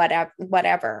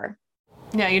 whatever.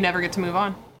 Yeah. You never get to move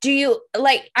on. Do you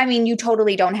you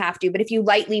totally don't have to, but did you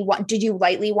lightly want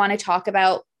to talk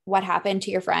about what happened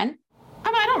to your friend?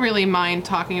 I don't really mind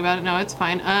talking about it. No, it's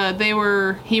fine.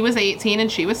 He was 18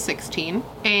 and she was 16,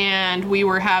 and we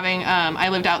were having, I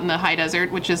lived out in the high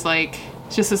desert, which is like,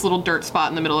 it's just this little dirt spot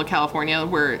in the middle of California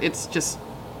where it's just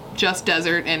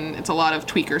desert, and it's a lot of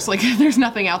tweakers. Like there's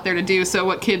nothing out there to do. So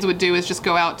what kids would do is just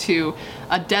go out to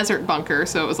a desert bunker.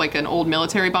 So it was like an old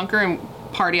military bunker, and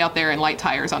party out there and light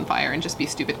tires on fire and just be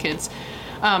stupid kids.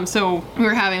 So we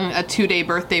were having a 2-day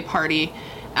birthday party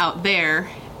out there,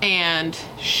 and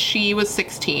she was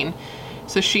 16.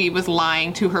 So she was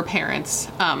lying to her parents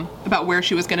about where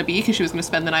she was going to be, because she was going to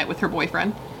spend the night with her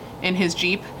boyfriend in his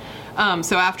Jeep.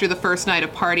 So after the first night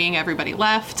of partying, everybody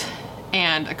left,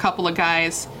 and a couple of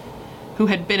guys who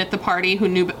had been at the party, who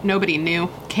nobody knew,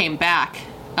 came back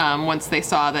once they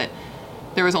saw that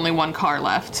there was only one car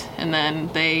left, and then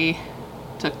they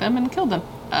took them and killed them.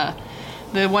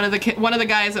 One of the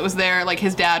guys that was there, like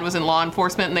his dad was in law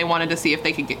enforcement, and they wanted to see if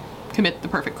they could commit the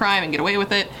perfect crime and get away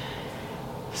with it.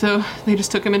 So they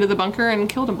just took him into the bunker and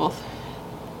killed them both,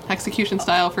 execution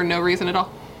style, for no reason at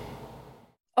all.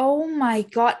 Oh my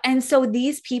God! And so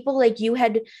these people, like, you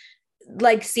had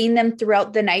like seen them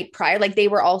throughout the night prior, like they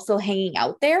were also hanging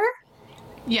out there?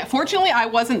 Yeah, fortunately I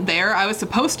wasn't there. I was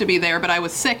supposed to be there, but I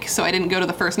was sick, so I didn't go to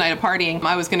the first night of partying.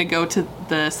 I was going to go to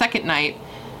the second night,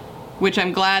 which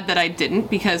I'm glad that I didn't,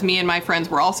 because me and my friends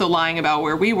were also lying about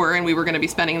where we were, and we were going to be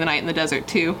spending the night in the desert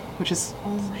too, which is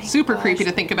super creepy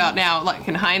to think about now, like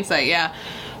in hindsight, yeah.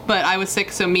 But I was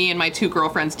sick, so me and my 2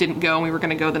 girlfriends didn't go, and we were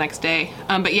going to go the next day.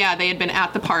 But yeah, they had been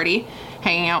at the party,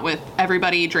 hanging out with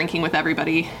everybody, drinking with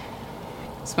everybody,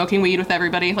 smoking weed with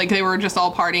everybody. Like they were just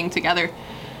all partying together.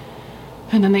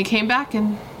 And then they came back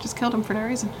and just killed him for no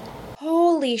reason.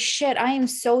 Holy shit! I am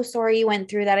so sorry you went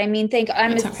through that. I mean,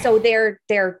 so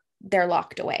they're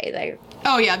locked away.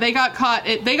 Oh yeah, they got caught.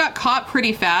 They got caught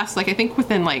pretty fast. Like I think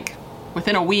within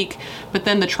a week. But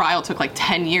then the trial took like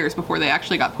 10 years before they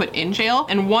actually got put in jail.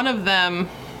 And one of them,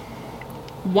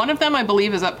 I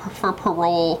believe, is up for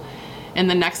parole in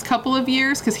the next couple of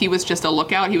years, because he was just a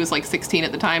lookout. He was like 16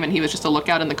 at the time, and he was just a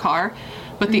lookout in the car.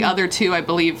 But the other 2, I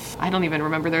believe, I don't even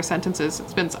remember their sentences.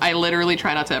 I literally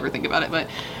try not to ever think about it. But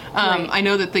right. I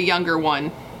know that the younger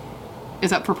one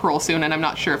is up for parole soon, and I'm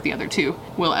not sure if the other 2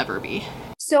 will ever be.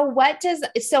 So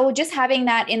just having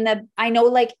that I know,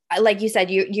 like you said,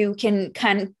 you can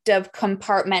kind of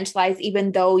compartmentalize,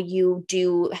 even though you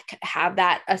do have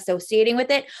that associating with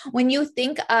it. When you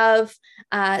think of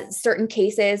certain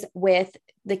cases with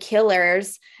the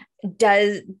killers,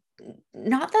 does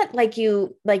not that like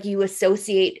you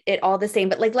associate it all the same,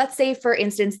 but like, let's say for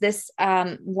instance, this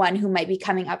one who might be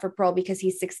coming up for parole because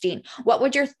he's 16, what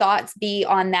would your thoughts be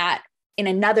on that in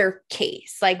another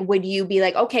case? Like, would you be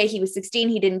like, okay, he was 16,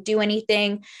 he didn't do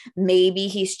anything, maybe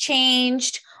he's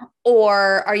changed?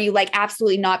 Or are you like,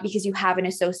 absolutely not, because you have an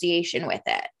association with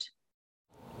it?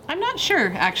 I'm not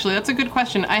sure, actually. That's a good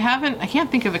question. I can't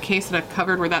think of a case that I've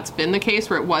covered where that's been the case,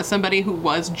 where it was somebody who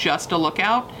was just a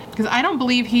lookout. Because I don't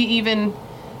believe he even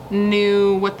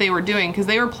knew what they were doing, because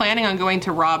they were planning on going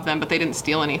to rob them, but they didn't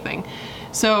steal anything.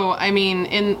 So, I mean,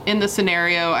 in the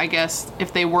scenario, I guess,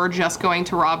 if they were just going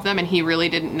to rob them and he really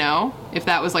didn't know, if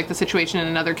that was like the situation in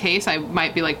another case, I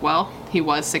might be like, well, he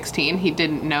was 16. He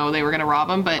didn't know they were going to rob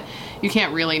him, but you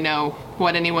can't really know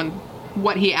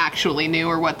what he actually knew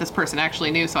or what this person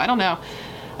actually knew. So I don't know.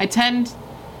 I tend,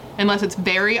 unless it's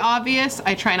very obvious,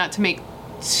 I try not to make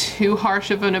too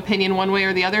harsh of an opinion one way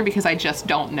or the other, because I just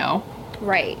don't know.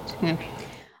 Right. Yeah.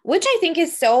 Which I think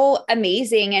is so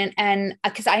amazing. And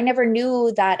because I never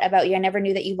knew that about you. I never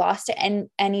knew that you lost to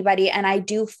anybody. And I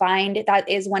do find that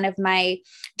is one of my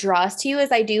draws to you,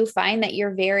 is I do find that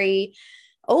you're very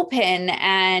open,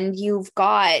 and you've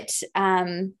got,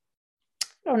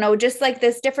 I don't know, just like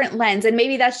this different lens. And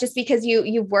maybe that's just because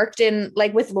you've worked in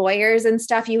like with lawyers and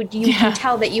stuff. You can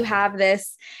tell that you have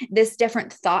this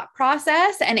different thought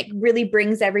process, and it really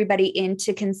brings everybody in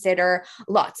to consider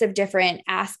lots of different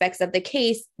aspects of the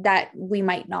case that we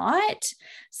might not.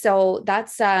 So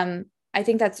that's, I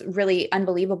think that's really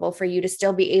unbelievable for you to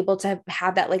still be able to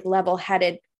have that like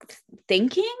level-headed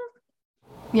thinking.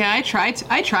 Yeah, I try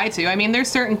to. I mean, there's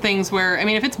certain things where, I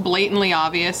mean, if it's blatantly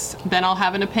obvious, then I'll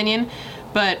have an opinion.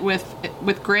 But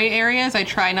with gray areas, I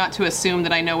try not to assume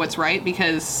that I know what's right,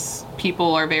 because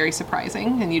people are very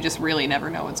surprising and you just really never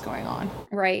know what's going on.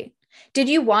 Right.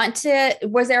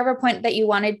 Was there ever a point that you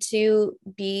wanted to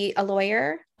be a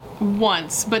lawyer?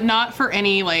 Once, but not for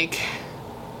any like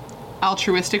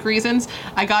altruistic reasons.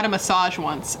 I got a massage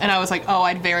once and I was like, oh,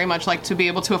 I'd very much like to be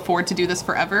able to afford to do this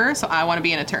forever. So I want to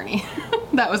be an attorney.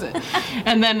 That was it.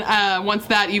 And then once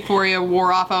that euphoria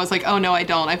wore off, I was like, oh, no, I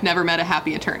don't. I've never met a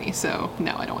happy attorney. So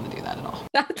no, I don't want to do that at all.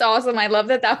 That's awesome. I love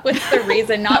that was the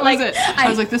reason. Not that was it. I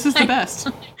was like, this is the best.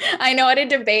 I know how to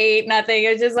debate, nothing.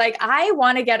 It's just like, I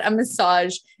want to get a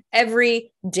massage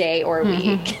every day or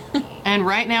week. And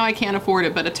right now I can't afford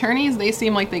it. But attorneys, they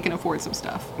seem like they can afford some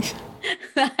stuff.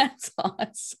 That's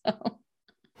awesome.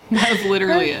 That was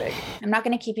literally Perfect. it. I'm not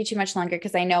going to keep you too much longer,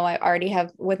 because I know I already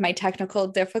have with my technical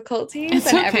difficulties. It's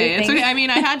and okay. Everything. It's okay. I mean,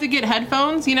 I had to get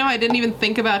headphones. You know, I didn't even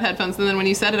think about headphones. And then when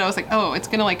you said it, I was like, oh, it's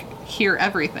going to like hear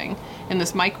everything in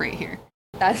this mic right here.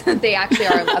 They actually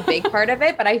are a big part of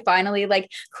it, but I finally like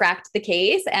cracked the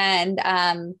case. And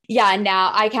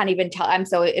now I can't even tell. I'm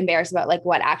so embarrassed about like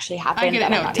what actually happened. I get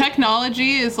it. No,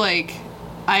 technology is like,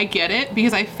 I get it,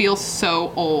 because I feel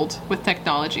so old with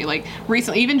technology. Like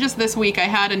recently, even just this week, I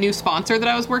had a new sponsor that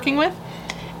I was working with,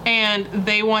 and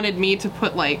they wanted me to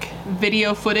put like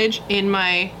video footage in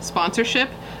my sponsorship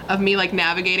of me like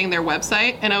navigating their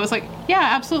website. And I was like, yeah,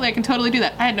 absolutely, I can totally do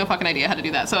that. I had no fucking idea how to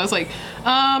do that. So I was like,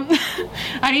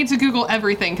 I need to Google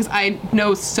everything, because I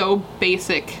know so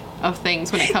basic of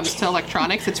things when it comes to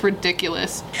electronics. It's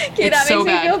ridiculous. Okay, that makes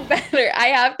me feel better.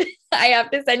 I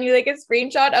have to send you like a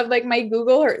screenshot of like my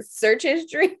Google search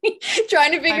history,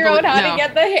 trying to figure out how to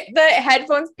get the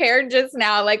headphones paired just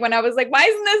now. Like when I was like, why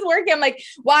isn't this working? I'm like,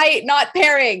 why not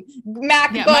pairing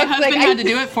MacBooks? Yeah, my husband had to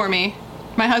do it for me.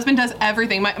 My husband does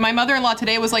everything. My mother-in-law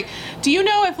today was like, do you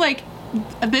know if like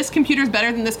this computer is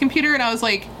better than this computer? And I was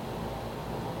like,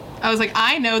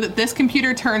 I know that this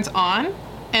computer turns on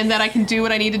and that I can do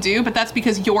what I need to do, but that's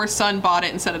because your son bought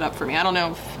it and set it up for me. I don't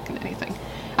know fucking anything.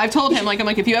 I've told him, I'm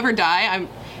like, if you ever die,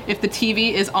 if the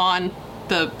TV is on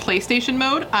the PlayStation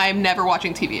mode, I'm never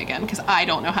watching TV again, because I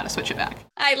don't know how to switch it back.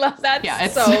 I love that. Yeah,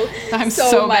 I'm so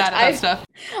so much. bad at that stuff.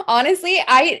 Honestly,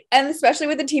 and especially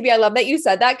with the TV, I love that you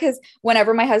said that, because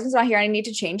whenever my husband's not here and I need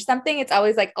to change something, it's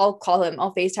always like, I'll call him,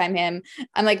 I'll FaceTime him.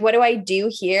 I'm like, what do I do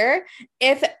here?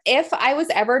 If I was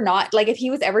ever not, like if he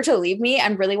was ever to leave me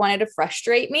and really wanted to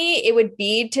frustrate me, it would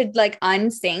be to like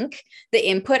unsync the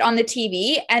input on the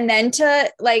TV and then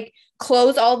to like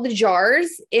close all the jars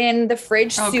in the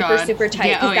fridge super tight.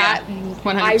 Yeah,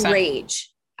 100%. I rage.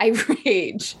 I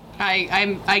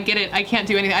get it. I can't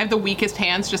do anything. I have the weakest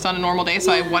hands just on a normal day,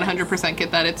 so I 100% get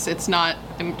that. It's not.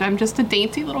 I'm just a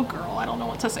dainty little girl. I don't know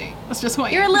what to say. That's just who I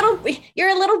am. You're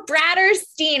a little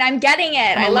Bratterstein. I'm getting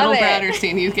it. I love it.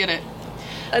 Bratterstein. You get it.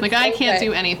 Like I can't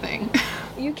do anything.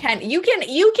 You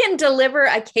can deliver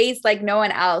a case like no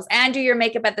one else and do your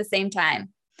makeup at the same time.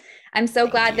 I'm so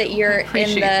glad that you're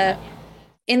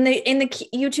in the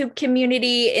YouTube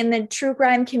community, in the true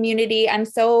crime community. I'm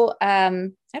so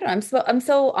I don't know. I'm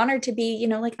so honored to be,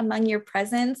 like among your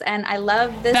presence, and I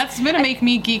love this. That's gonna make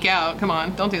me geek out. Come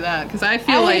on, don't do that, because I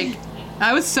feel like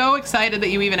I was so excited that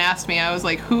you even asked me. I was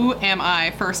like, who am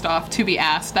I, first off, to be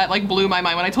asked? That like blew my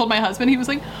mind. When I told my husband, he was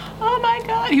like, oh my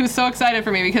God. He was so excited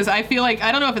for me, because I feel like,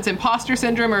 I don't know if it's imposter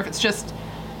syndrome or if it's just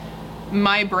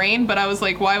my brain, but I was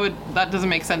like, that doesn't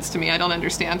make sense to me. I don't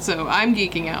understand. So I'm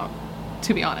geeking out,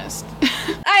 to be honest.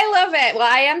 I love it. Well,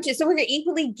 I am too. So we're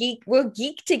equally geek. We'll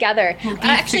geek together. We'll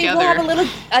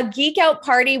have a geek out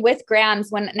party with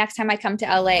Grams next time I come to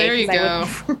LA. There you go.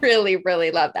 I would really, really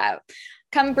love that.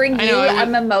 Come bring a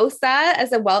mimosa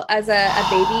as a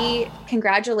baby.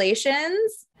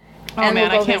 Congratulations. Oh and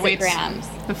man, we'll I can't wait. Grams.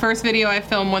 The first video I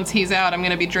film once he's out, I'm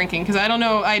going to be drinking, because I don't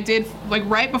know, I did, like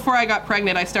right before I got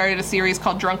pregnant, I started a series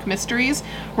called Drunk Mysteries,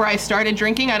 where I started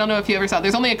drinking. I don't know if you ever saw it.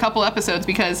 There's only a couple episodes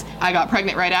because I got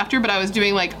pregnant right after, but I was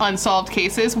doing like unsolved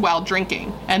cases while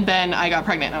drinking. And then I got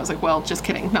pregnant and I was like, well, just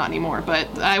kidding, not anymore.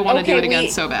 But I want to do it again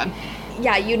so bad.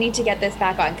 Yeah, you need to get this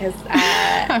back on, because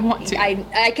I want to.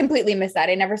 I completely missed that.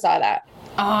 I never saw that.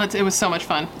 Oh, it was so much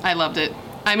fun. I loved it.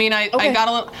 I mean, I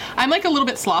got I'm like a little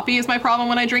bit sloppy is my problem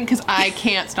when I drink, because I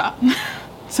can't stop.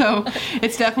 So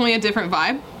it's definitely a different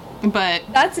vibe, but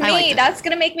that's me. That's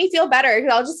going to make me feel better,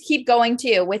 because I'll just keep going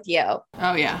too with you.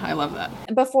 Oh yeah. I love that.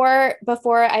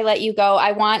 Before I let you go,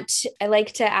 I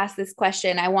like to ask this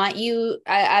question.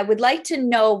 I would like to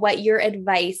know what your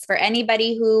advice for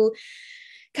anybody who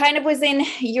kind of was in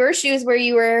your shoes, where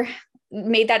you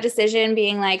made that decision,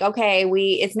 being like, okay,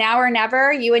 it's now or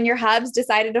never. You and your hubs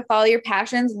decided to follow your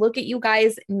passions. Look at you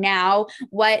guys now.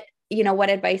 What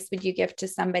advice would you give to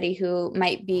somebody who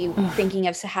might be thinking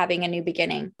of having a new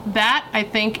beginning? That, I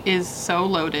think, is so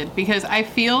loaded, because I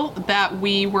feel that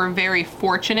we were very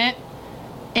fortunate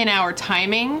in our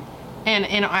timing and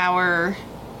in our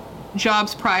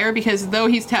jobs prior, because though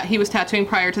he was tattooing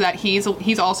prior to that,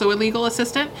 he's also a legal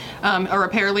assistant, or a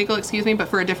paralegal, excuse me, but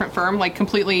for a different firm, like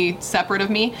completely separate of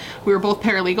me. We were both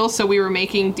paralegals, so we were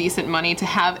making decent money to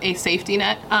have a safety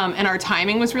net, and our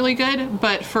timing was really good.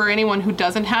 But for anyone who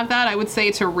doesn't have that, I would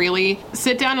say to really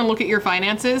sit down and look at your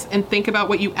finances and think about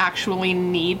what you actually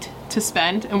need to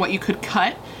spend and what you could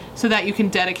cut, so that you can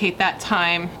dedicate that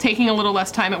time, taking a little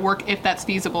less time at work if that's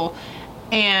feasible,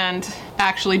 and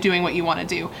actually doing what you want to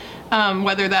do.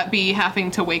 Whether that be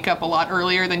having to wake up a lot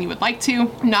earlier than you would like to,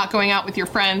 not going out with your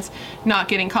friends, not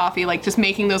getting coffee, like just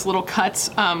making those little cuts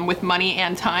with money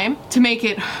and time to make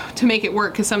it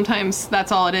work. Because sometimes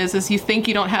that's all it is you think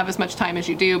you don't have as much time as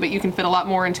you do, but you can fit a lot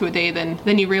more into a day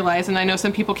than you realize. And I know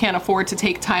some people can't afford to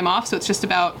take time off, so it's just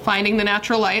about finding the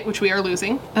natural light, which we are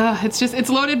losing. It's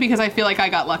loaded, because I feel like I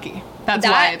got lucky. That's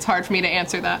why it's hard for me to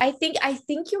answer that. I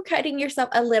think you're cutting yourself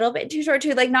a little bit too short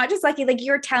too. Like, not just lucky, like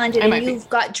you're talented and you've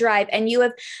got drive and you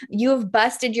have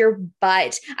busted your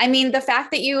butt. I mean, the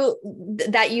fact that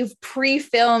you've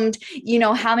pre-filmed,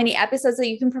 how many episodes that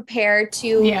you can prepare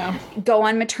to go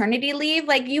on maternity leave,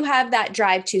 like you have that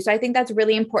drive too. So I think that's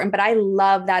really important. But I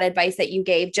love that advice that you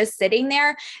gave, just sitting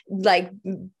there, like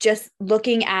just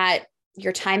looking at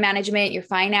your time management, your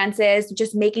finances,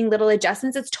 just making little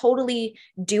adjustments. It's totally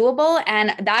doable.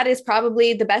 And that is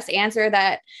probably the best answer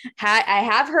that I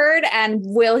have heard and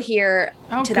will hear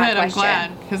to that question. I'm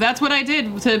glad, because that's what I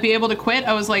did to be able to quit.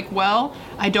 I was like, well,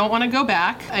 I don't want to go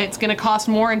back. It's going to cost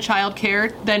more in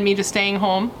childcare than me just staying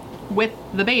home with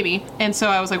the baby. And so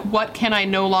I was like, what can I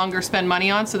no longer spend money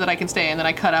on so that I can stay? And then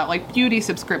I cut out like beauty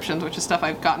subscriptions, which is stuff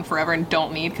I've gotten forever and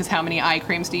don't need, because how many eye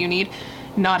creams do you need?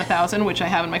 Not 1,000, which I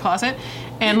have in my closet.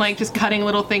 And like just cutting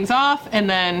little things off, and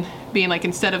then being like,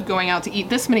 instead of going out to eat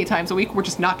this many times a week, we're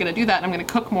just not going to do that. And I'm going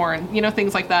to cook more, and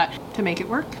things like that to make it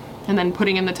work. And then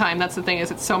putting in the time. That's the thing,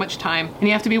 is it's so much time, and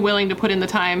you have to be willing to put in the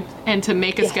time and to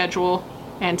make a schedule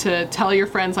and to tell your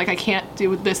friends, like, I can't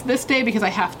do this day because I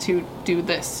have to do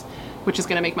this, which is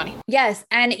going to make money. Yes.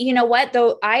 And you know what,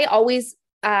 though, I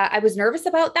was nervous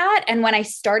about that. And when I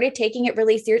started taking it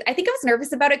really serious, I think I was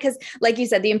nervous about it because, like you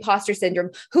said, the imposter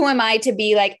syndrome. Who am I to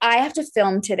be like, I have to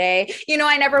film today?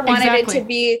 I never wanted it to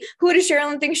be, who does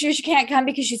Sherilyn think she can't come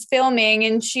because she's filming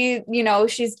and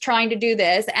she's trying to do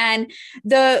this. And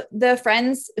the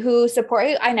friends who support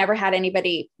you, I never had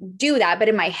anybody do that. But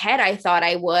in my head, I thought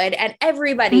I would. And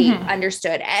everybody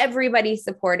understood. Everybody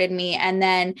supported me. And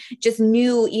then just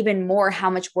knew even more how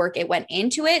much work it went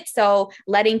into it. So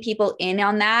letting people in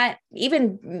on that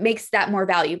even makes that more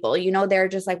valuable. They're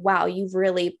just like, wow, you've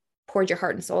really poured your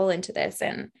heart and soul into this,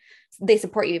 and they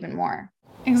support you even more.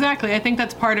 Exactly. I think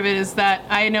that's part of it, is that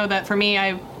I know that for me,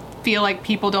 I feel like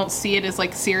people don't see it as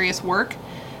like serious work.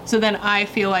 So then I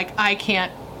feel like I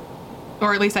can't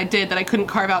or at least I did, that I couldn't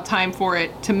carve out time for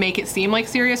it to make it seem like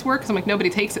serious work, because I'm like, nobody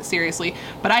takes it seriously,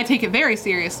 but I take it very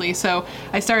seriously. So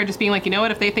I started just being like, you know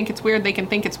what, if they think it's weird, they can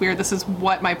think it's weird. This is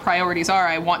what my priorities are.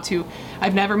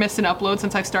 I've never missed an upload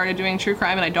since I've started doing true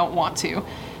crime, and I don't want to.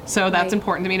 So that's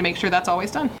important to me to make sure that's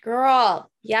always done. Girl,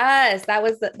 yes, that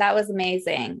was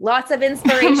amazing. Lots of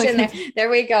inspiration there. There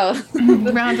we go.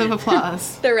 Round of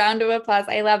applause. The round of applause.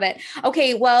 I love it.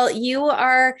 Okay, well, you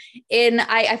are in,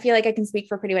 I feel like I can speak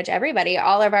for pretty much everybody.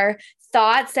 All of our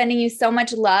thoughts, sending you so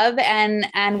much love and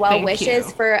well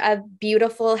wishes for a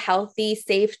beautiful, healthy,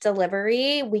 safe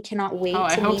delivery. We cannot wait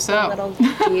to meet the little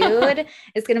dude.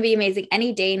 It's going to be amazing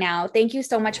any day now. Thank you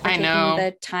so much for taking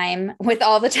the time with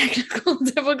all the technical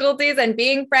difficulties and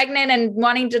being pregnant and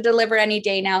wanting to deliver any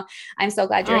day now. I'm so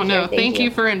glad you're here. Thank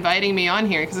you for inviting me on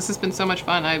here, because this has been so much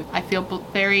fun. I feel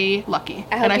very lucky.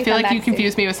 And I feel like you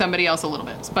confused me with somebody else a little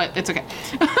bit, but it's okay.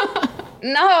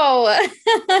 No.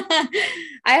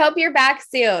 I hope you're back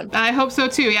soon. I hope so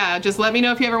too. Yeah. Just let me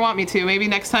know if you ever want me to. Maybe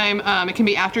next time it can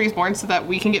be after he's born, so that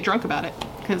we can get drunk about it,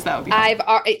 because that would be fun.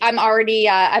 I've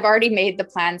already made the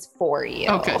plans for you.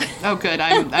 Oh good.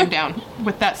 I'm down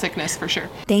with that sickness for sure.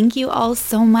 Thank you all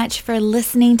so much for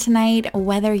listening tonight.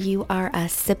 Whether you are a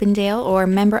Sippendale or a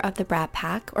member of the Brat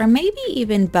Pack, or maybe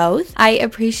even both, I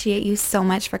appreciate you so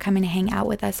much for coming to hang out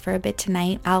with us for a bit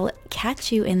tonight. I'll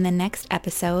catch you in the next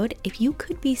episode. If you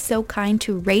could be so kind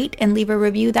to rate and leave a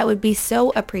review, that would be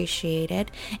so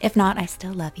appreciated. If not, I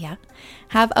still love you.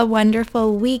 Have a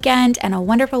wonderful weekend and a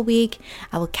wonderful week.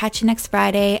 I will catch you next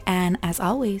Friday. And as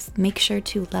always, make sure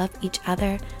to love each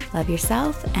other, love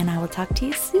yourself, and I will talk to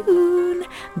you soon.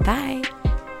 Bye.